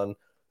work on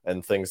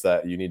and things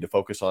that you need to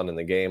focus on in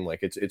the game. Like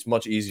it's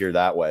much easier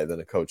that way than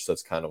a coach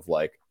that's kind of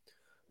like,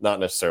 not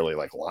necessarily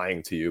like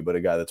lying to you, but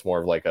a guy that's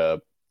more of like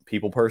a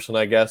people person,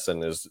 I guess,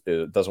 and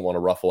doesn't want to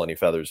ruffle any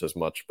feathers as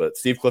much. But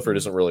Steve Clifford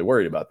isn't really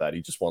worried about that.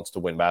 He just wants to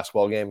win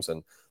basketball games,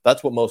 and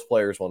that's what most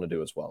players want to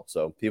do as well.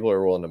 So people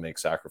are willing to make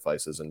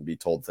sacrifices and be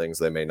told things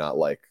they may not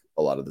like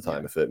a lot of the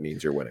time if it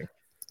means you're winning.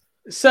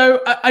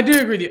 So I do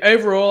agree with you.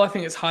 Overall, I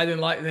think it's highly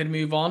unlikely they'd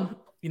move on.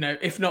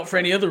 If not for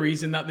any other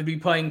reason, that they'd be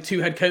playing 2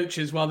 head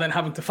coaches while then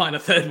having to find a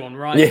third one,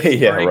 right?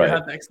 Yeah, right.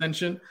 Had the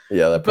extension.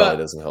 Yeah, that probably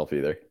doesn't help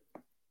either.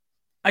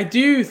 I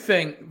do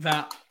think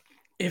that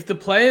if the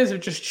players have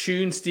just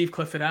tuned Steve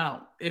Clifford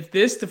out, if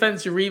this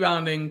defensive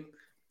rebounding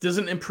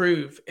doesn't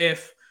improve,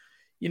 if,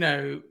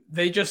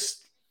 they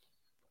just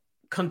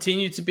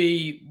continue to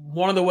be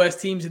one of the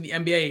worst teams in the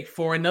NBA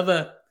for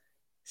another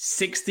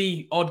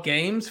 60 odd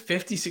games,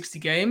 50, 60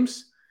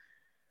 games,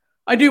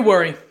 I do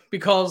worry,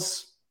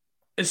 because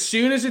as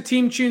soon as a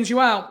team tunes you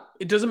out,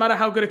 it doesn't matter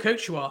how good a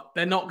coach you are.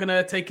 They're not going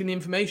to take in the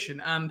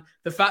information. And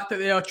the fact that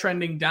they are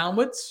trending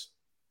downwards,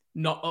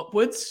 not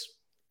upwards,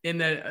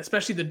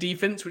 especially the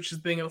defense, which is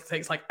the thing that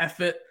takes like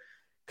effort,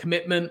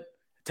 commitment,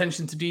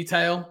 attention to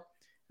detail.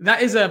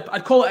 That is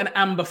I'd call it an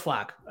amber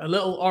flag, a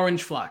little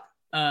orange flag.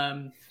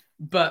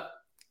 But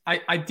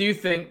I do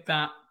think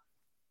that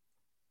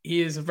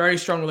he is a very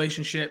strong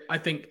relationship. I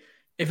think,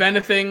 if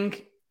anything,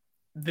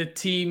 the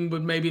team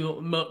would maybe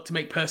look to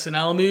make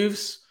personnel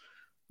moves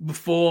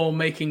before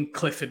making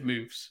Clifford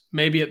moves,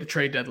 maybe at the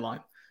trade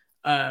deadline.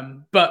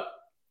 But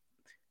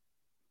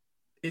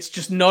it's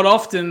just not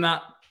often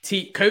that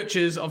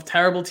coaches of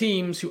terrible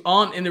teams who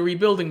aren't in the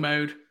rebuilding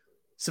mode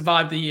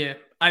survive the year.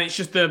 And it's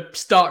just the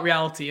stark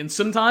reality. And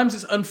sometimes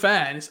it's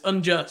unfair and it's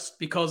unjust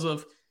because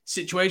of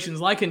situations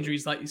like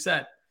injuries, like you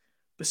said.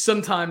 But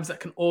sometimes that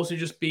can also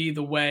just be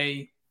the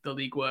way the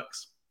league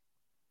works.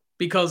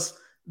 Because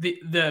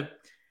the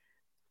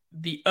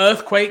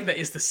earthquake that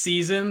is the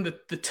season,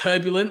 the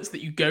turbulence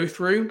that you go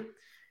through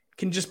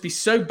can just be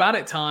so bad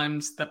at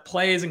times that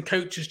players and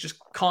coaches just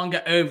can't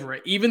get over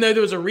it. Even though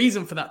there was a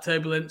reason for that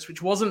turbulence,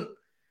 which wasn't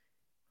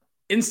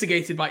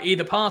instigated by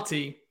either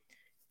party,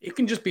 it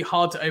can just be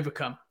hard to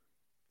overcome.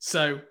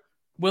 So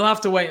we'll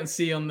have to wait and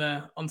see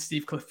on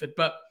Steve Clifford.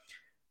 But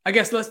I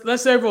guess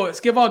let's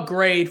give our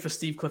grade for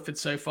Steve Clifford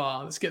so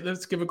far. Let's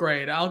give a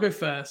grade. I'll go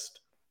first.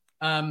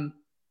 I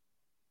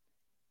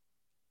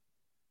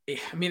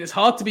mean, it's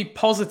hard to be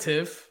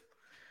positive.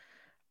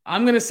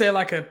 I'm going to say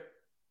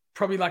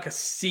probably like a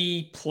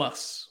C+.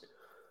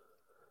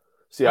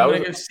 See, I'm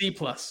going to go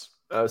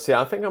C+.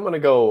 I think I'm going to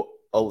go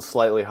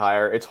slightly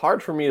higher. It's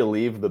hard for me to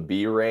leave the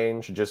B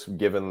range just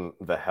given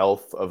the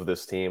health of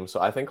this team. So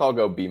I think I'll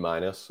go B-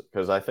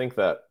 because I think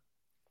that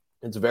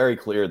it's very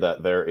clear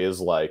that there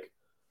is like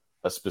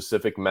a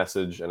specific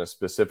message and a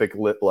specific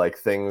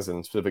things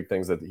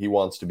that he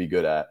wants to be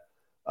good at.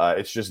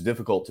 It's just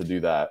difficult to do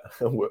that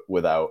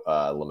without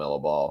LaMelo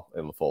Ball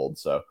in the fold.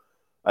 So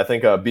I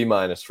think B-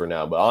 for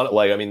now. But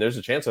there's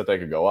a chance that they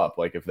could go up.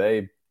 Like if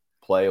they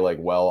play like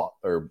well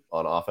or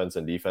on offense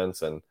and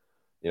defense, and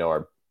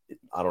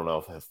I don't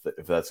know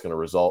if that's going to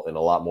result in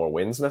a lot more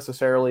wins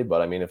necessarily.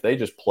 But I mean, if they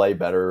just play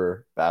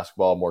better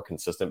basketball, more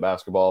consistent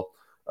basketball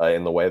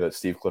in the way that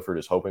Steve Clifford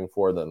is hoping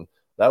for, then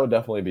that would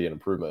definitely be an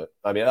improvement.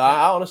 I mean,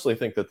 I honestly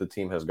think that the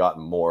team has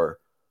gotten more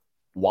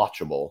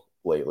watchable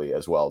lately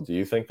as well. Do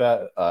you think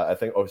that? I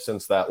think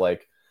since that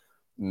like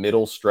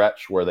middle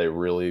stretch where they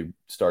really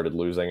started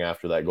losing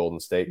after that Golden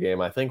State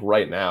game, I think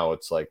right now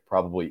it's like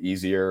probably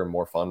easier and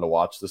more fun to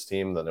watch this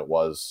team than it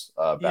was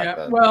back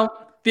then.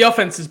 Well, the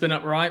offense has been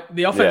up, right?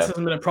 The offense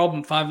hasn't been a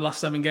problem 5 of the last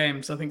 7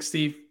 games. I think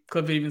Steve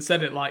Clifford even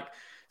said it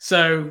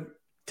so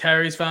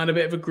Terry's found a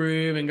bit of a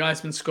groove and guys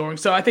have been scoring.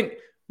 So I think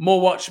more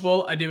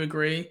watchable, I do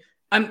agree.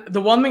 And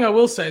the one thing I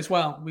will say as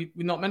well, we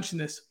not mentioned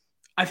this,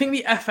 I think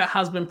the effort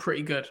has been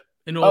pretty good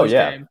in all these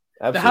games.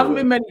 Absolutely. There haven't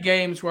been many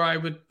games where I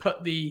would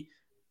put it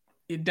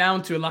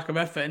down to a lack of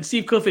effort. And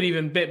Steve Clifford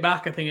even bit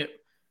back. I think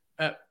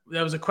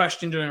there was a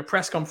question during a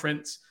press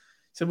conference.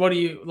 Said, what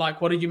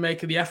did you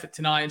make of the effort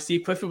tonight? And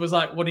Steve Clifford was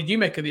like, what did you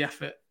make of the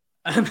effort?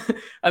 And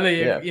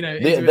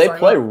they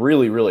play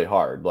really, really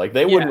hard. Like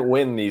they wouldn't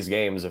win these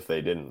games if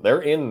they didn't.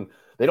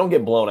 They don't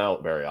get blown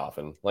out very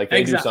often. Like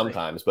they do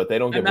sometimes, but they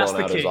don't get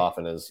blown out as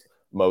often as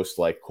most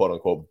like quote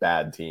unquote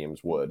bad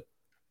teams would.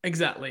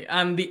 Exactly.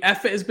 And the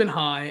effort has been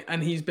high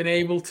and he's been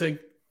able to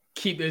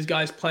keep those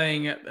guys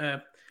playing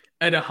at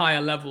a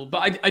higher level.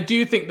 But I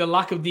do think the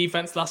lack of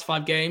defense the last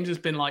 5 games has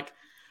been like,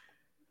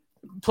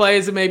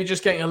 players are maybe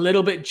just getting a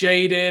little bit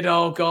jaded.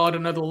 Oh God,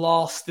 another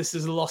loss. This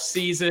is a lost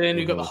season.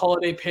 We've got the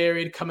holiday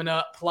period coming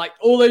up. Like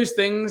all those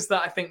things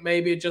that I think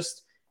maybe are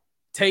just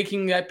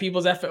taking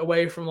people's effort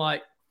away from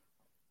like,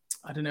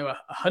 I don't know,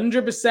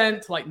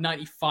 100% to like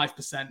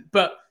 95%,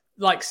 but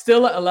like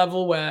still at a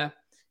level where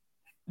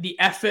the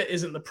effort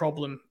isn't the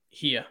problem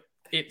here.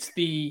 It's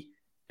the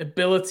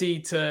ability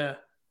to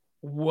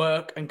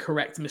work and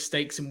correct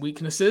mistakes and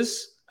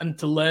weaknesses and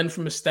to learn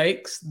from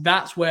mistakes.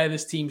 That's where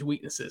this team's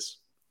weakness is.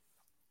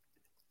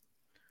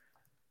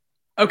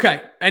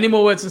 Okay, any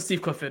more words on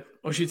Steve Clifford?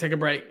 Or should we take a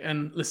break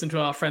and listen to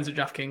our friends at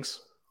DraftKings?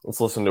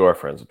 Let's listen to our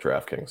friends at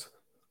DraftKings.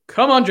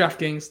 Come on,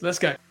 DraftKings. Let's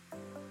go.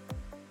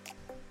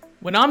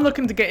 When I'm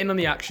looking to get in on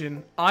the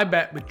action, I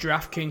bet with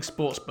DraftKings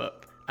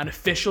Sportsbook, an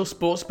official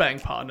sports betting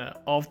partner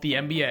of the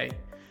NBA.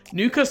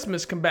 New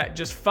customers can bet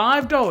just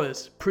 $5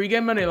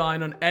 pregame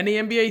moneyline on any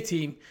NBA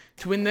team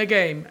to win their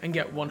game and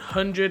get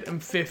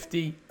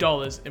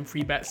 $150 in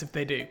free bets if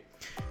they do.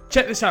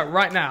 Check this out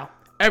right now.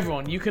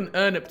 Everyone, you can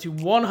earn up to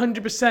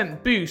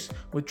 100% boost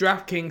with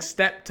DraftKings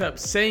stepped up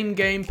same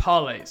game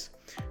parlays.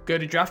 Go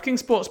to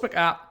DraftKings Sportsbook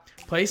app,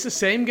 place a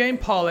same game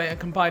parlay and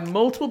combine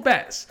multiple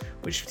bets,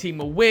 which team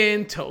will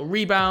win, total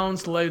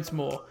rebounds, loads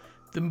more.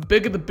 The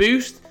bigger the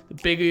boost, the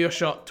bigger your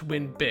shot to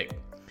win big.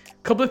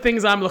 A couple of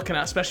things I'm looking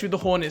at, especially with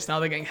the Hornets now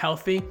they're getting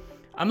healthy.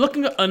 I'm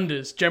looking at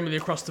unders generally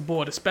across the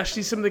board,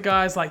 especially some of the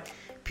guys like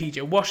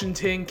PJ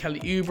Washington, Kelly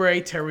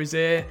Oubre, Terry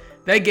Rozier.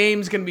 Their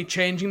game's going to be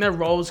changing, their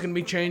role's going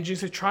to be changing,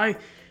 so try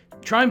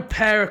try and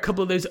pair a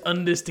couple of those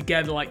unders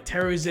together. Like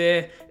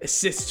Terrozier,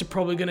 assists are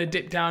probably going to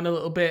dip down a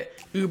little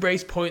bit.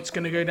 Oubre's points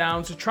going to go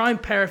down. So try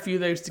and pair a few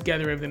of those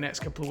together over the next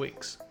couple of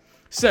weeks.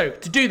 So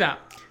to do that,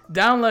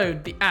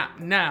 download the app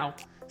now.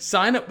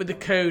 Sign up with the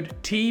code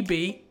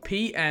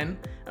TBPN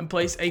and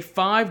place a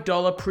 $5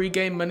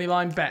 pregame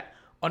moneyline bet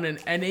on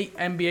any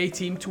NBA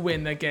team to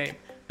win their game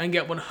and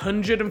get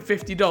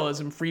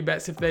 $150 in free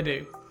bets if they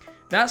do.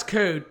 That's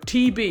code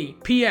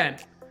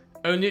TBPN,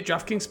 only at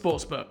DraftKings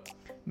Sportsbook.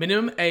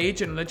 Minimum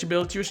age and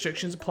eligibility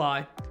restrictions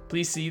apply.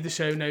 Please see the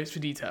show notes for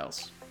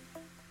details.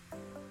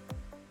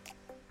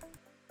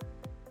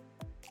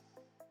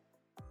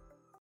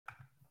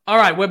 All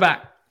right, we're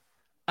back.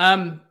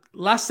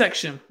 Last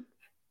section.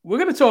 We're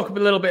going to talk a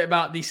little bit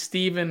about the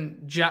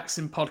Steven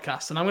Jackson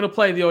podcast, and I'm going to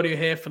play the audio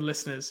here for the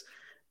listeners.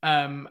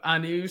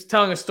 And he was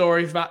telling a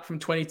story back from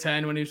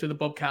 2010 when he was with the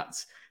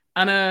Bobcats,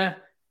 and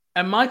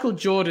a Michael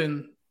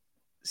Jordan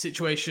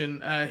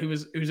situation, who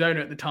was owner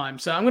at the time.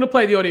 So I'm going to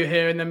play the audio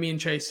here, and then me and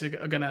Chase are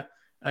going to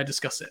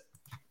discuss it.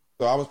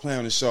 So I was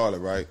playing in Charlotte,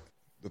 right?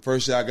 The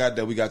first year I got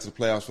there, we got to the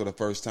playoffs for the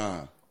first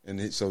time.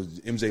 So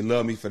MJ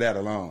loved me for that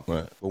alone.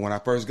 Right. But when I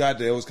first got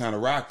there, it was kind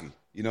of rocky.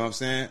 You know what I'm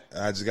saying?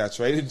 I just got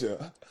traded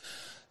to.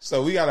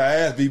 So we got our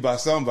ass beat by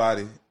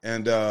somebody.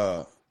 And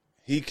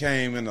he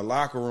came in the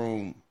locker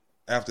room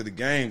after the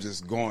game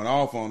just going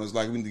off on us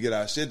like we need to get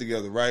our shit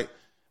together, right?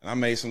 And I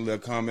made some little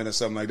comment or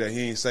something like that.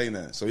 He ain't say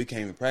nothing. So he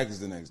came and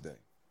practiced the next day.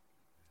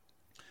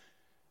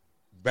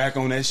 Back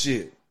on that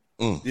shit.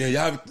 Yeah,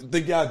 y'all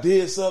think y'all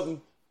did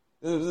something?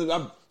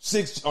 I'm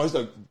 6. Oh, he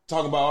started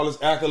talking about all his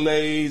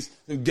accolades.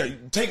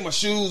 Take my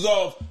shoes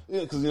off.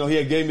 Because, he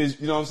had gave me,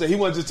 you know what I'm saying? He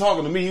wasn't just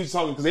talking to me. He was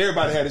talking because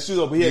everybody had his shoes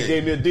off, but he had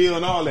gave me a deal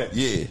and all that.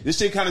 Yeah. This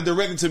shit kind of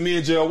directed to me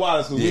and Gerald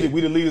Wallace because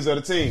we the leaders of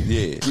the team.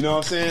 Yeah. You know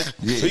what I'm saying?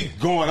 Yeah. So he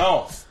going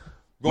off.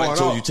 Mike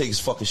told you take his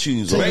fucking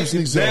shoes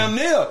off. Damn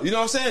near. You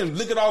know what I'm saying?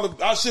 Look at all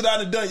the shit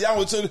I done.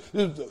 Y'all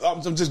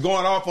I'm just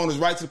going off on us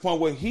right to the point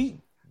where he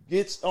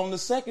gets on the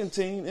second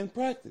team in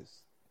practice.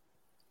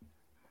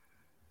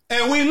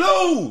 And we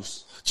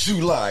lose.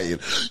 You lying.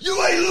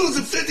 You ain't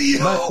losing 50.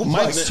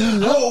 Mike's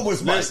too old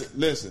was Mike.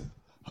 Listen.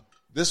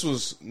 This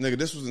was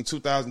in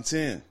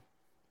 2010.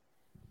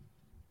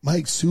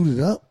 Mike suited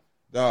up?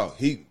 Dog,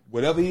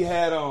 whatever he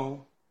had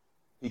on,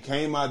 he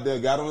came out there,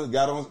 got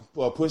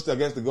on, pushed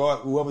against the guard,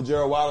 whoever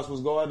Gerald Wallace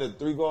was guard, the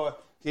 3 guard,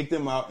 kicked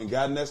him out and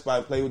got in that spot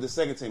and played with the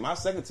second team. My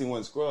second team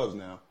wasn't scrubs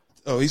now.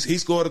 Oh, he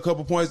scored a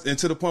couple points, and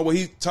to the point where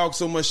he talked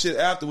so much shit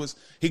afterwards,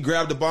 he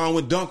grabbed the ball and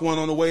went dunk one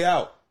on the way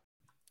out.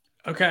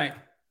 Okay,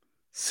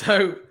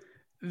 so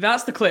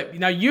that's the clip.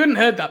 Now you hadn't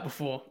heard that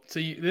before, so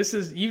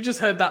you've just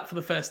heard that for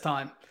the first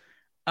time.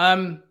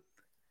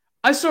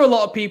 I saw a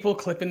lot of people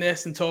clipping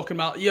this and talking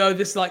about,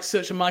 this is like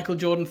such a Michael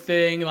Jordan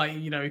thing. Like,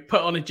 he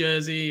put on a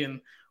jersey and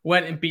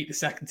went and beat the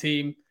second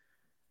team.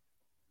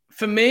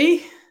 For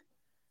me,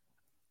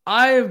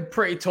 I'm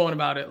pretty torn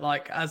about it.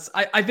 Like,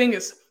 I think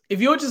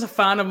if you're just a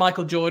fan of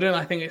Michael Jordan,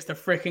 I think it's the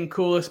freaking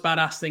coolest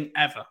badass thing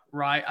ever,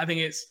 right? I think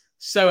it's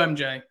so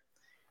MJ.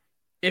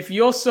 If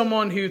you're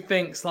someone who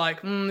thinks like,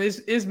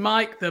 is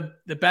Mike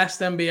the best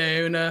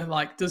NBA owner?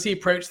 Like, does he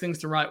approach things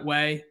the right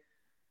way?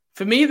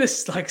 For me,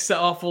 this like set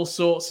off all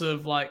sorts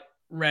of like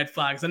red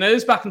flags. I know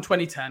this back in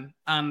 2010,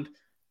 and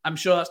I'm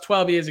sure that's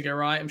 12 years ago,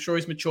 right? I'm sure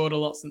he's matured a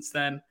lot since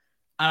then,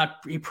 and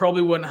he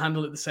probably wouldn't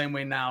handle it the same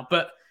way now.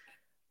 But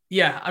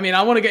yeah, I mean,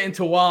 I want to get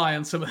into why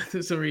and some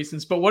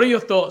reasons. But what are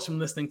your thoughts from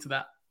listening to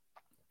that?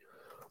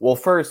 Well,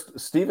 first,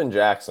 Steven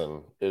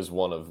Jackson is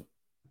one of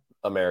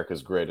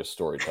America's greatest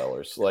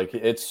storytellers. Like,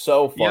 it's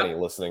so funny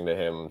listening to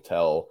him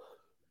tell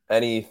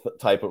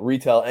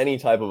retell any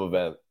type of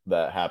event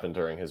that happened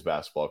during his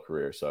basketball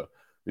career. So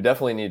we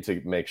definitely need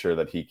to make sure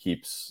that he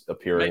keeps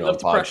appearing on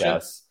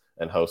podcasts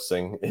and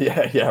hosting.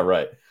 Yeah,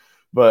 right.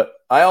 But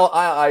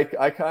I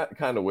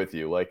kind of with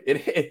you. Like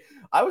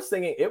I was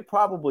thinking it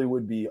probably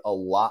would be a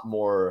lot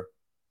more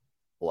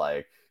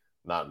like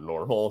not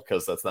normal,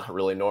 because that's not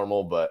really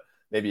normal, but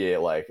maybe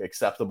like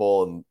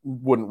acceptable and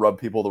wouldn't rub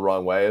people the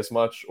wrong way as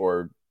much.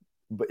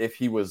 But if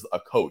he was a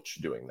coach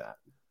doing that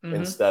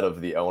instead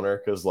of the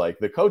owner, because like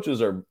the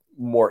coaches are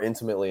more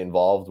intimately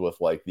involved with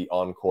like the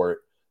on-court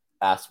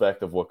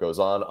aspect of what goes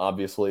on,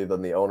 obviously,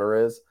 than the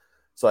owner is.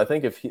 So I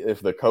think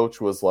if the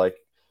coach was like,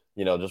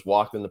 just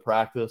walked into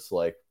practice,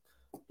 like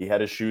he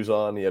had his shoes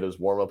on, he had his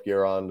warm-up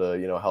gear on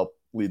to, help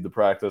lead the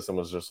practice, and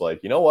was just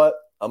like, you know what,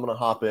 I'm going to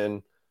hop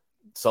in,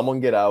 someone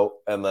get out,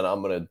 and then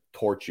I'm going to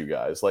torch you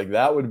guys. Like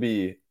that would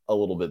be a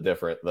little bit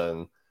different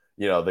than,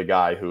 the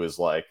guy who is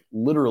like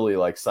literally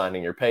like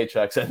signing your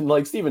paychecks, and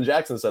like Steven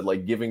Jackson said,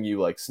 like giving you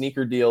like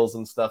sneaker deals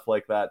and stuff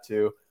like that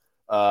too.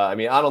 I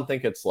mean, I don't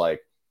think it's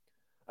like,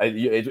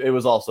 it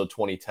was also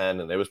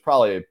 2010, and it was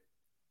probably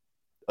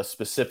a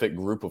specific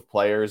group of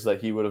players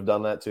that he would have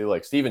done that to.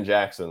 Like Steven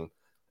Jackson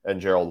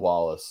and Gerald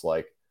Wallace,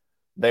 like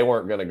they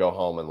weren't going to go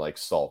home and like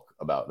sulk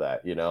about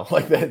that,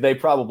 like they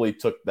probably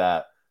took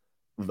that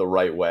the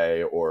right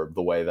way, or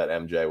the way that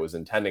MJ was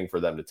intending for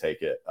them to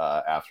take it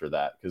after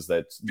that. Because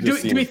that's do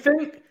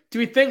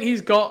we think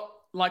he's got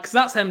like, because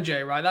that's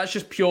MJ, right? That's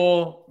just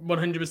pure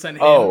 100% him.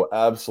 Oh,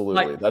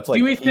 absolutely. That's like,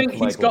 do we think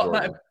he's got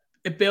Jordan.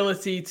 that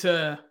ability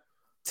to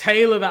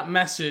tailor that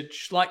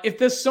message? Like, if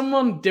there's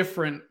someone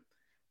different,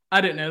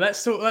 I don't know.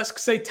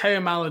 Let's say Teo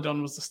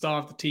Maledon was the star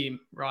of the team,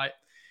 right?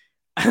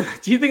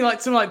 Do you think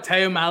like someone like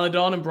Teo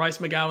Maledon and Bryce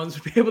McGowan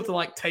would be able to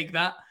like take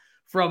that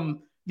from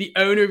the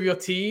owner of your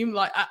team?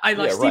 Like, I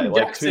like Steven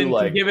Jackson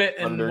like, can give it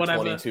and under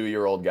whatever.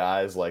 22-year-old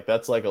guys, like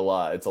that's like a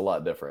lot. It's a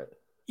lot different.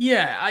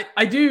 Yeah,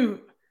 I do.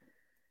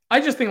 I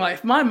just think like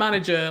if my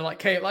manager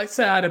like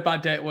say I had a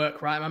bad day at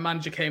work, right? My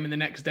manager came in the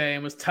next day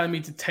and was telling me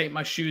to take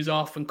my shoes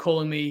off and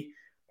calling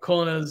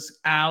us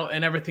out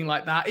and everything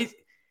like that.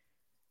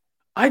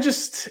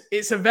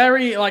 It's a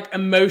very like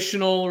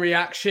emotional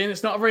reaction.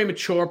 It's not a very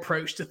mature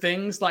approach to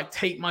things. Like,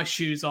 take my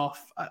shoes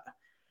off.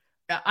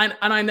 And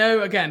I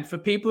know, again, for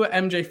people who are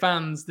MJ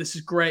fans, this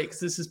is great because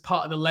this is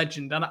part of the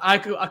legend. And I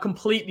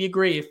completely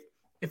agree.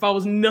 If I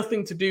was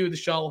nothing to do with the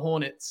Charlotte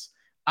Hornets,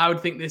 I would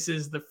think this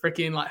is the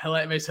freaking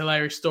like most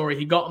hilarious story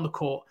he got on the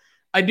court.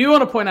 I do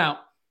want to point out,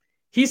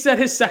 he said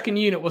his second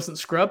unit wasn't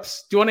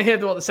scrubs. Do you want to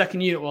hear what the second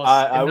unit was?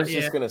 I was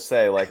just going to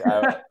say, like,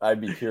 I'd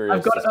be curious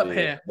I've got it to up see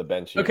here. The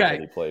bench unit that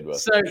he played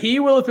with. So he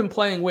will have been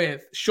playing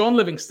with Sean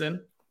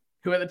Livingston,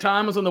 who at the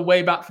time was on the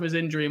way back from his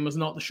injury and was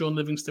not the Sean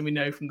Livingston we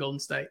know from Golden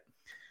State.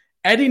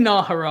 Eddie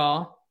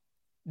Nahara,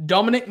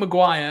 Dominic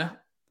Maguire,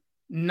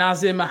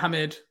 Nazir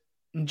Mohammed,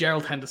 and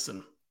Gerald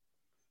Henderson.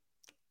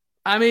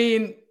 I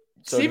mean,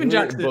 so Steven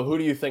Jackson. But who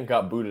do you think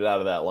got booted out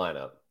of that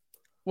lineup?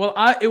 Well,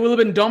 it will have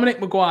been Dominic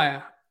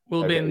Maguire.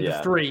 Will have been the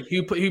three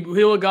who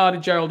will have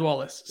guarded Gerald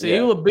Wallace. So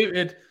he will have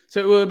booted. So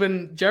it will have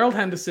been Gerald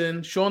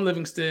Henderson, Sean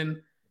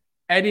Livingston,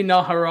 Eddie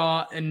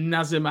Nahara, and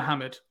Nazir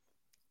Mohammed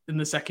in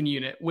the second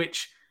unit.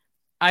 Which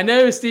I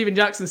know Steven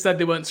Jackson said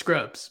they weren't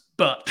scrubs,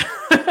 but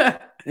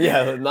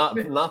yeah, not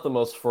the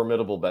most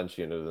formidable bench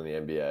unit in the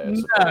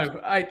NBA.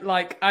 No,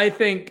 I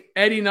think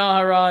Eddie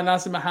Nahara and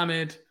Nazir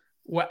Mohammed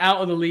were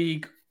out of the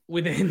league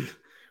within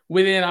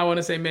I want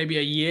to say maybe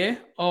a year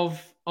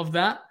of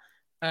that.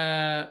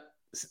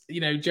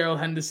 Gerald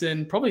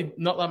Henderson probably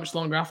not that much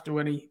longer after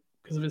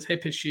because of his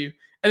hip issue,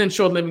 and then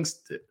Sean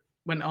Livingston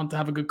went on to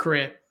have a good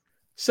career.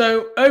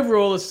 So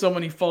overall, as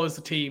someone who follows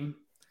the team,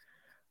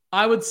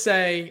 I would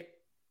say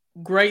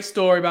great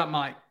story about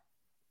Mike.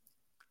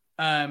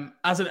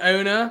 As an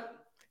owner,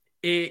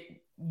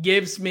 it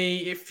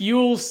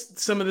fuels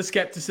some of the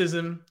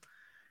skepticism,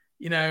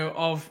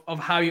 of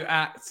how you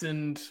act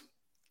and,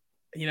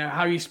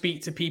 how you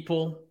speak to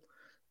people.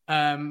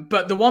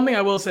 But the one thing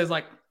I will say is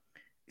like,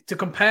 to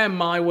compare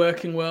my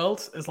working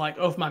world as like,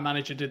 if my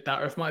manager did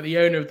that, or if the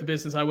owner of the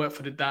business I work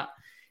for did that,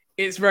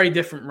 it's very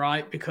different,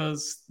 right?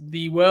 Because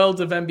the world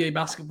of NBA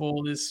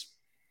basketball is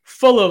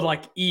full of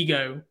like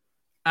ego,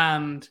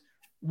 and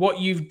what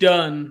you've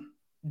done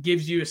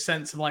gives you a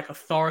sense of like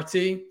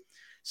authority.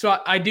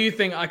 So I do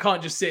think I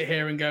can't just sit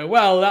here and go,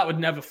 well, that would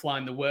never fly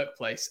in the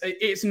workplace.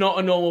 It's not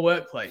a normal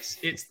workplace.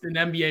 It's an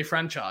NBA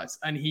franchise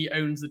and he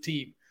owns the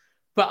team.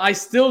 But I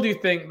still do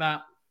think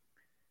that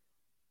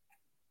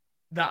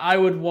I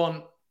would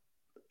want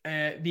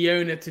the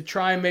owner to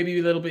try and maybe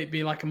a little bit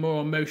be like a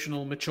more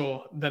emotional,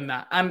 mature than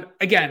that. And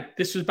again,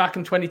 this was back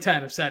in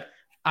 2010. I've said,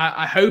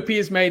 I hope he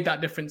has made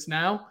that difference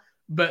now.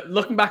 But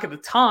looking back at the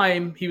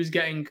time, he was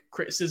getting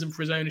criticism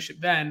for his ownership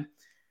then.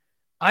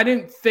 I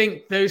didn't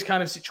think those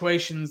kind of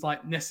situations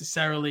like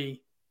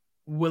necessarily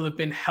will have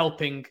been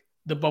helping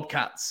the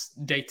Bobcats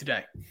day to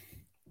day.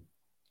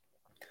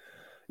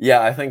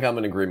 Yeah, I think I'm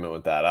in agreement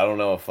with that. I don't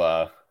know if,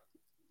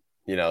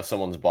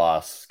 someone's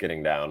boss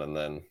getting down and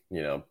then,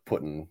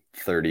 putting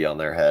 30 on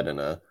their head in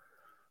a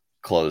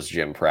closed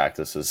gym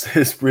practice is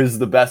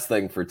the best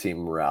thing for team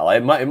morale. It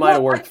might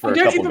have worked for a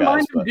couple guys. I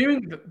don't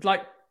even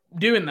mind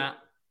doing that.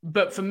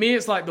 But for me,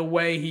 it's like the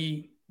way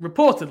he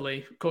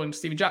reportedly, according to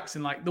Steven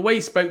Jackson, like the way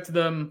he spoke to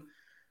them,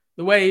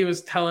 the way he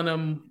was telling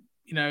them,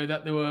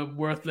 that they were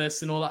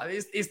worthless and all that.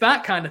 It's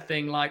that kind of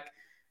thing. Like,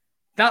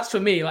 that's for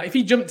me. Like, if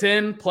he jumped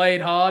in,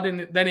 played hard,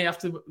 and then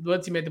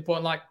afterwards he made the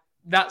point, like,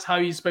 that's how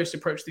you're supposed to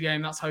approach the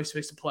game. That's how you're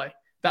supposed to play.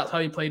 That's how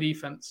you play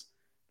defense.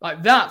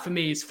 Like, that for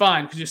me is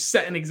fine because you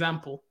set an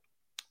example.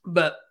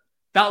 But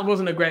that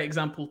wasn't a great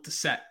example to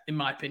set, in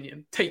my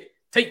opinion.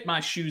 Take my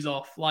shoes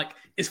off. Like,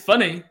 it's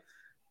funny.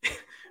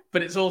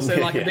 But it's also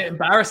like a bit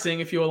embarrassing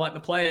if you're like the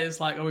players,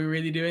 like, are we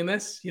really doing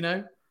this?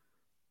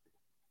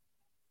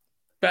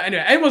 But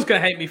anyway, everyone's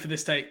going to hate me for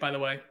this take, by the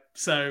way.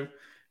 So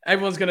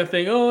everyone's going to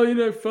think, fun.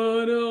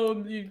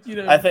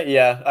 I think,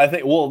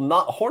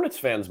 not Hornets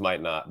fans might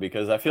not,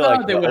 because I feel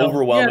like the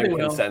overwhelming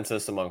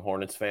consensus among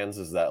Hornets fans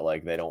is that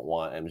like they don't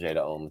want MJ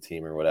to own the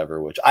team or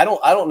whatever, which I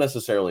don't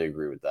necessarily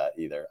agree with that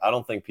either. I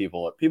don't think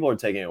people are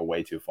taking it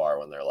way too far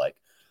when they're like,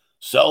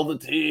 sell the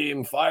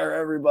team, fire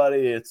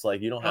everybody. It's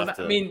like, you don't have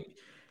to. I mean,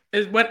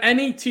 when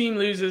any team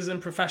loses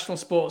in professional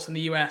sports in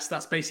the US,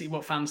 that's basically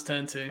what fans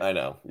turn to. I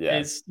know.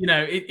 Yeah.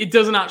 It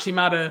doesn't actually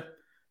matter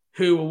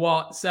who or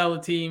what, sell the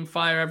team,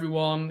 fire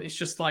everyone. It's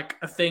just like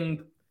a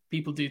thing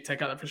people do to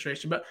take out that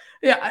frustration. But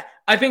yeah,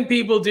 I think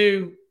people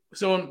do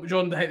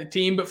Jordan to hate the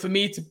team, but for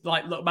me to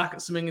like look back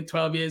at something in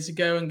 12 years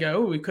ago and go,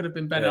 oh, we could have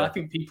been better. Yeah. I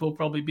think people will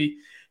probably be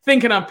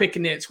thinking I'm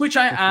picking Nits, which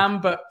I am,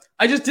 but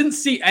I just didn't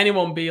see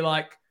anyone be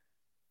like,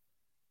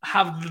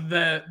 have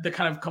the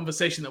kind of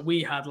conversation that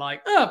we had,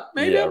 like, oh,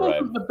 maybe it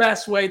wasn't the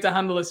best way to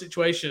handle a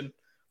situation.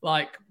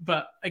 Like,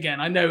 but again,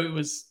 I know it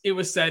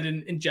was said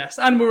in jest,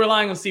 and we're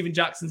relying on Steven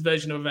Jackson's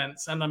version of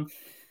events, and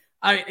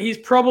he's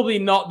probably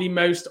not the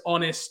most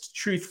honest,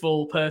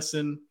 truthful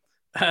person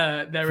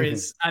there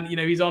is. And,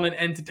 he's on an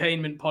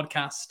entertainment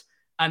podcast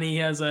and he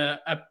has a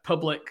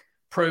public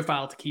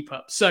profile to keep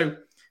up. So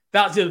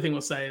that's the other thing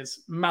we'll say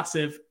is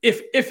massive.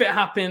 If it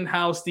happened,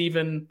 how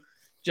Steven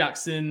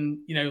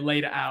Jackson,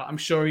 laid it out, I'm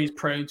sure he's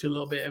prone to a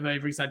little bit of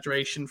over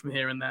exaggeration from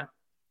here and there.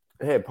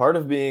 Hey, part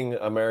of being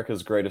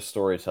America's greatest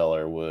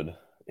storyteller would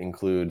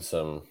include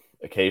some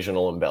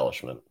occasional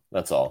embellishment.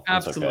 That's all.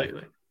 That's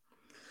absolutely.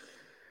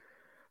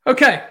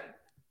 Okay.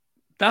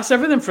 That's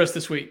everything for us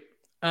this week.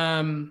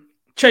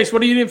 Chase,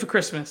 what are you doing for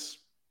Christmas?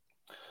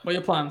 What are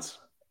your plans?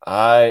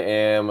 I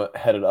am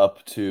headed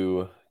up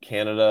to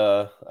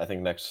Canada, I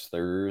think next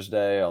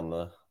Thursday on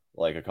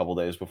a couple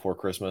days before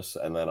Christmas.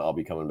 And then I'll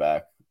be coming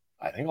back.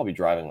 I think I'll be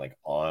driving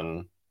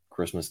on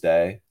Christmas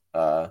Day,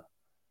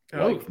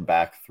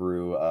 back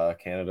through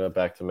Canada,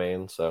 back to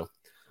Maine. So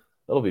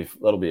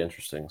that'll be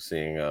interesting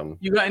seeing.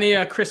 You got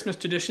any Christmas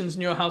traditions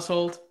in your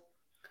household?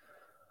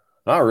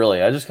 Not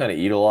really. I just kind of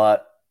eat a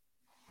lot.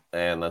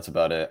 And that's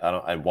about it.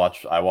 I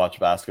watch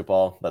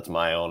basketball. That's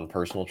my own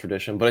personal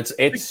tradition. But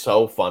it's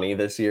so funny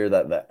this year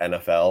that the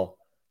NFL,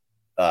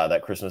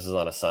 that Christmas is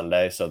on a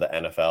Sunday, so the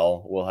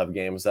NFL will have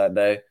games that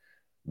day.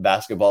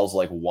 Basketball's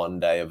one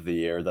day of the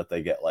year that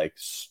they get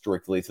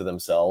strictly to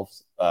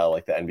themselves.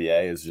 The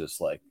NBA is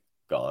just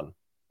gone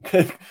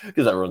because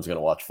everyone's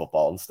gonna watch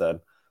football instead,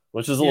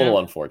 which is a little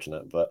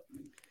unfortunate. But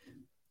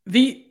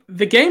the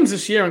games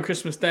this year on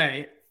Christmas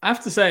Day, I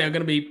have to say, are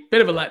going to be a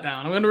bit of a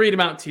letdown. I'm going to read them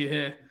out to you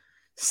here.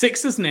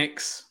 Sixers,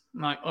 Knicks.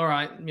 All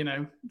right,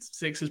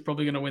 Sixers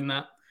probably going to win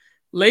that.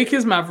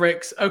 Lakers,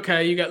 Mavericks.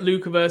 Okay, you got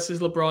Luka versus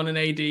LeBron and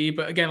AD,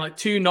 but again,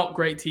 two not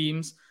great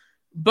teams.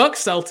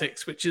 Bucks,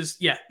 Celtics, which is,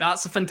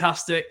 that's a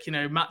fantastic,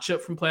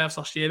 matchup from playoffs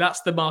last year.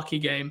 That's the marquee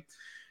game.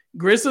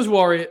 Grizzlies,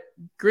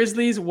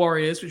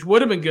 Warriors, which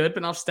would have been good,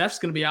 but now Steph's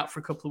going to be out for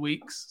a couple of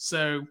weeks.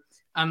 So,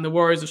 and the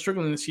Warriors are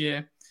struggling this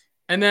year.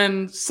 And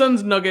then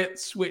Suns,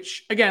 Nuggets,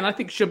 which again, I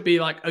think should be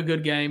a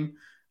good game.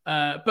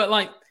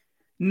 But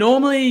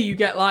normally you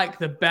get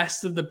the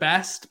best of the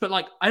best, but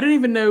I don't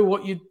even know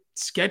what you'd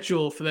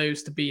schedule for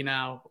those to be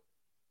now.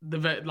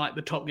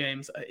 The top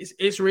games.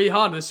 It's really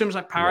hard. There's so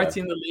much parity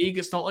in the league.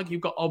 It's not like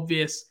you've got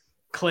obvious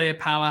clear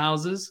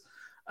powerhouses.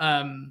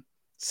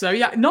 So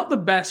not the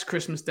best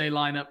Christmas Day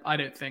lineup, I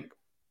don't think.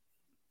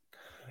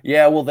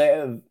 Yeah,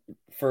 well,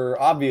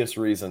 for obvious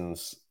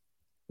reasons,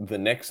 the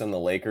Knicks and the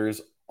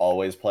Lakers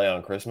always play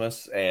on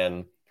Christmas,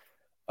 and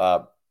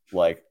they're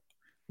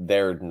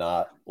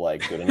not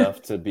good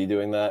enough to be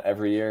doing that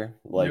every year.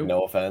 Nope.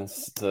 No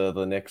offense to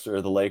the Knicks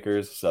or the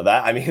Lakers. So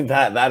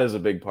that is a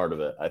big part of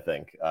it, I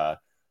think.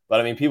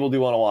 But people do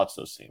want to watch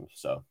those teams,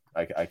 so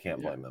I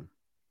can't blame them.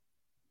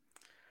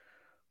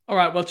 All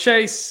right, well,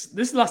 Chase,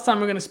 this is the last time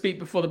we're going to speak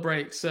before the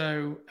break.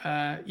 So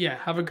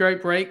have a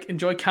great break.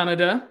 Enjoy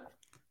Canada,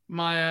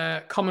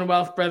 my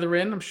Commonwealth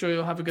brethren. I'm sure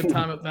you'll have a good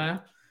time up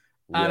there.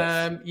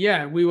 Yes.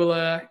 And we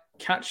will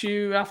catch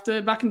you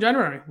back in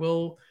January.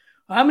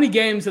 How many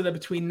games are there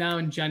between now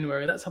and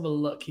January? Let's have a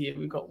look here.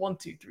 We've got 1,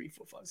 2, 3,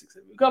 4, 5, 6,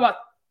 7. We've got about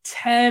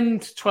 10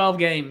 to 12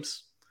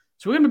 games.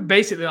 So we're going to be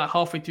basically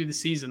halfway through the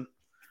season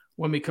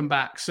when we come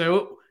back.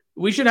 So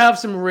we should have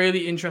some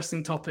really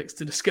interesting topics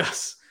to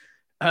discuss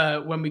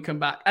when we come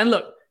back. And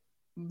look,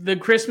 the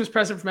Christmas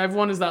present from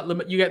everyone is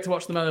that you get to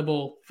watch LaMelo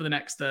Ball for the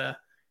next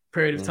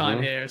period of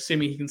time here,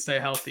 assuming he can stay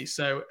healthy.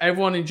 So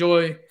everyone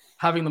enjoy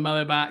having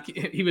LaMelo back.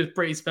 He was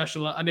pretty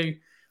special. I knew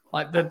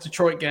the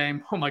Detroit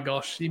game. Oh my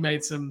gosh, he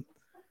made some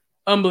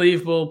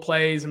unbelievable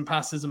plays and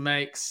passes and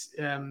makes.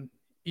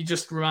 He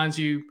just reminds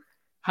you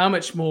how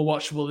much more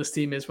watchable this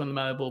team is when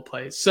LaMelo Ball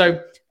plays.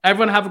 So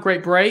everyone have a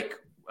great break.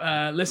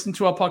 Listen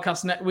to our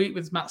podcast next week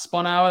with Matt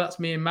Sponhour. That's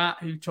me and Matt,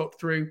 who talked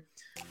through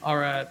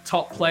our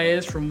top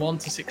players from 1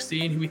 to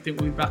 16 who we think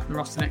will be back in the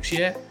roster next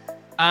year.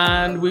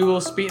 And we will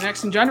speak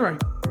next in January.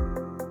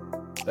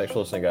 Thanks for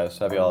listening, guys.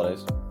 Happy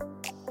holidays.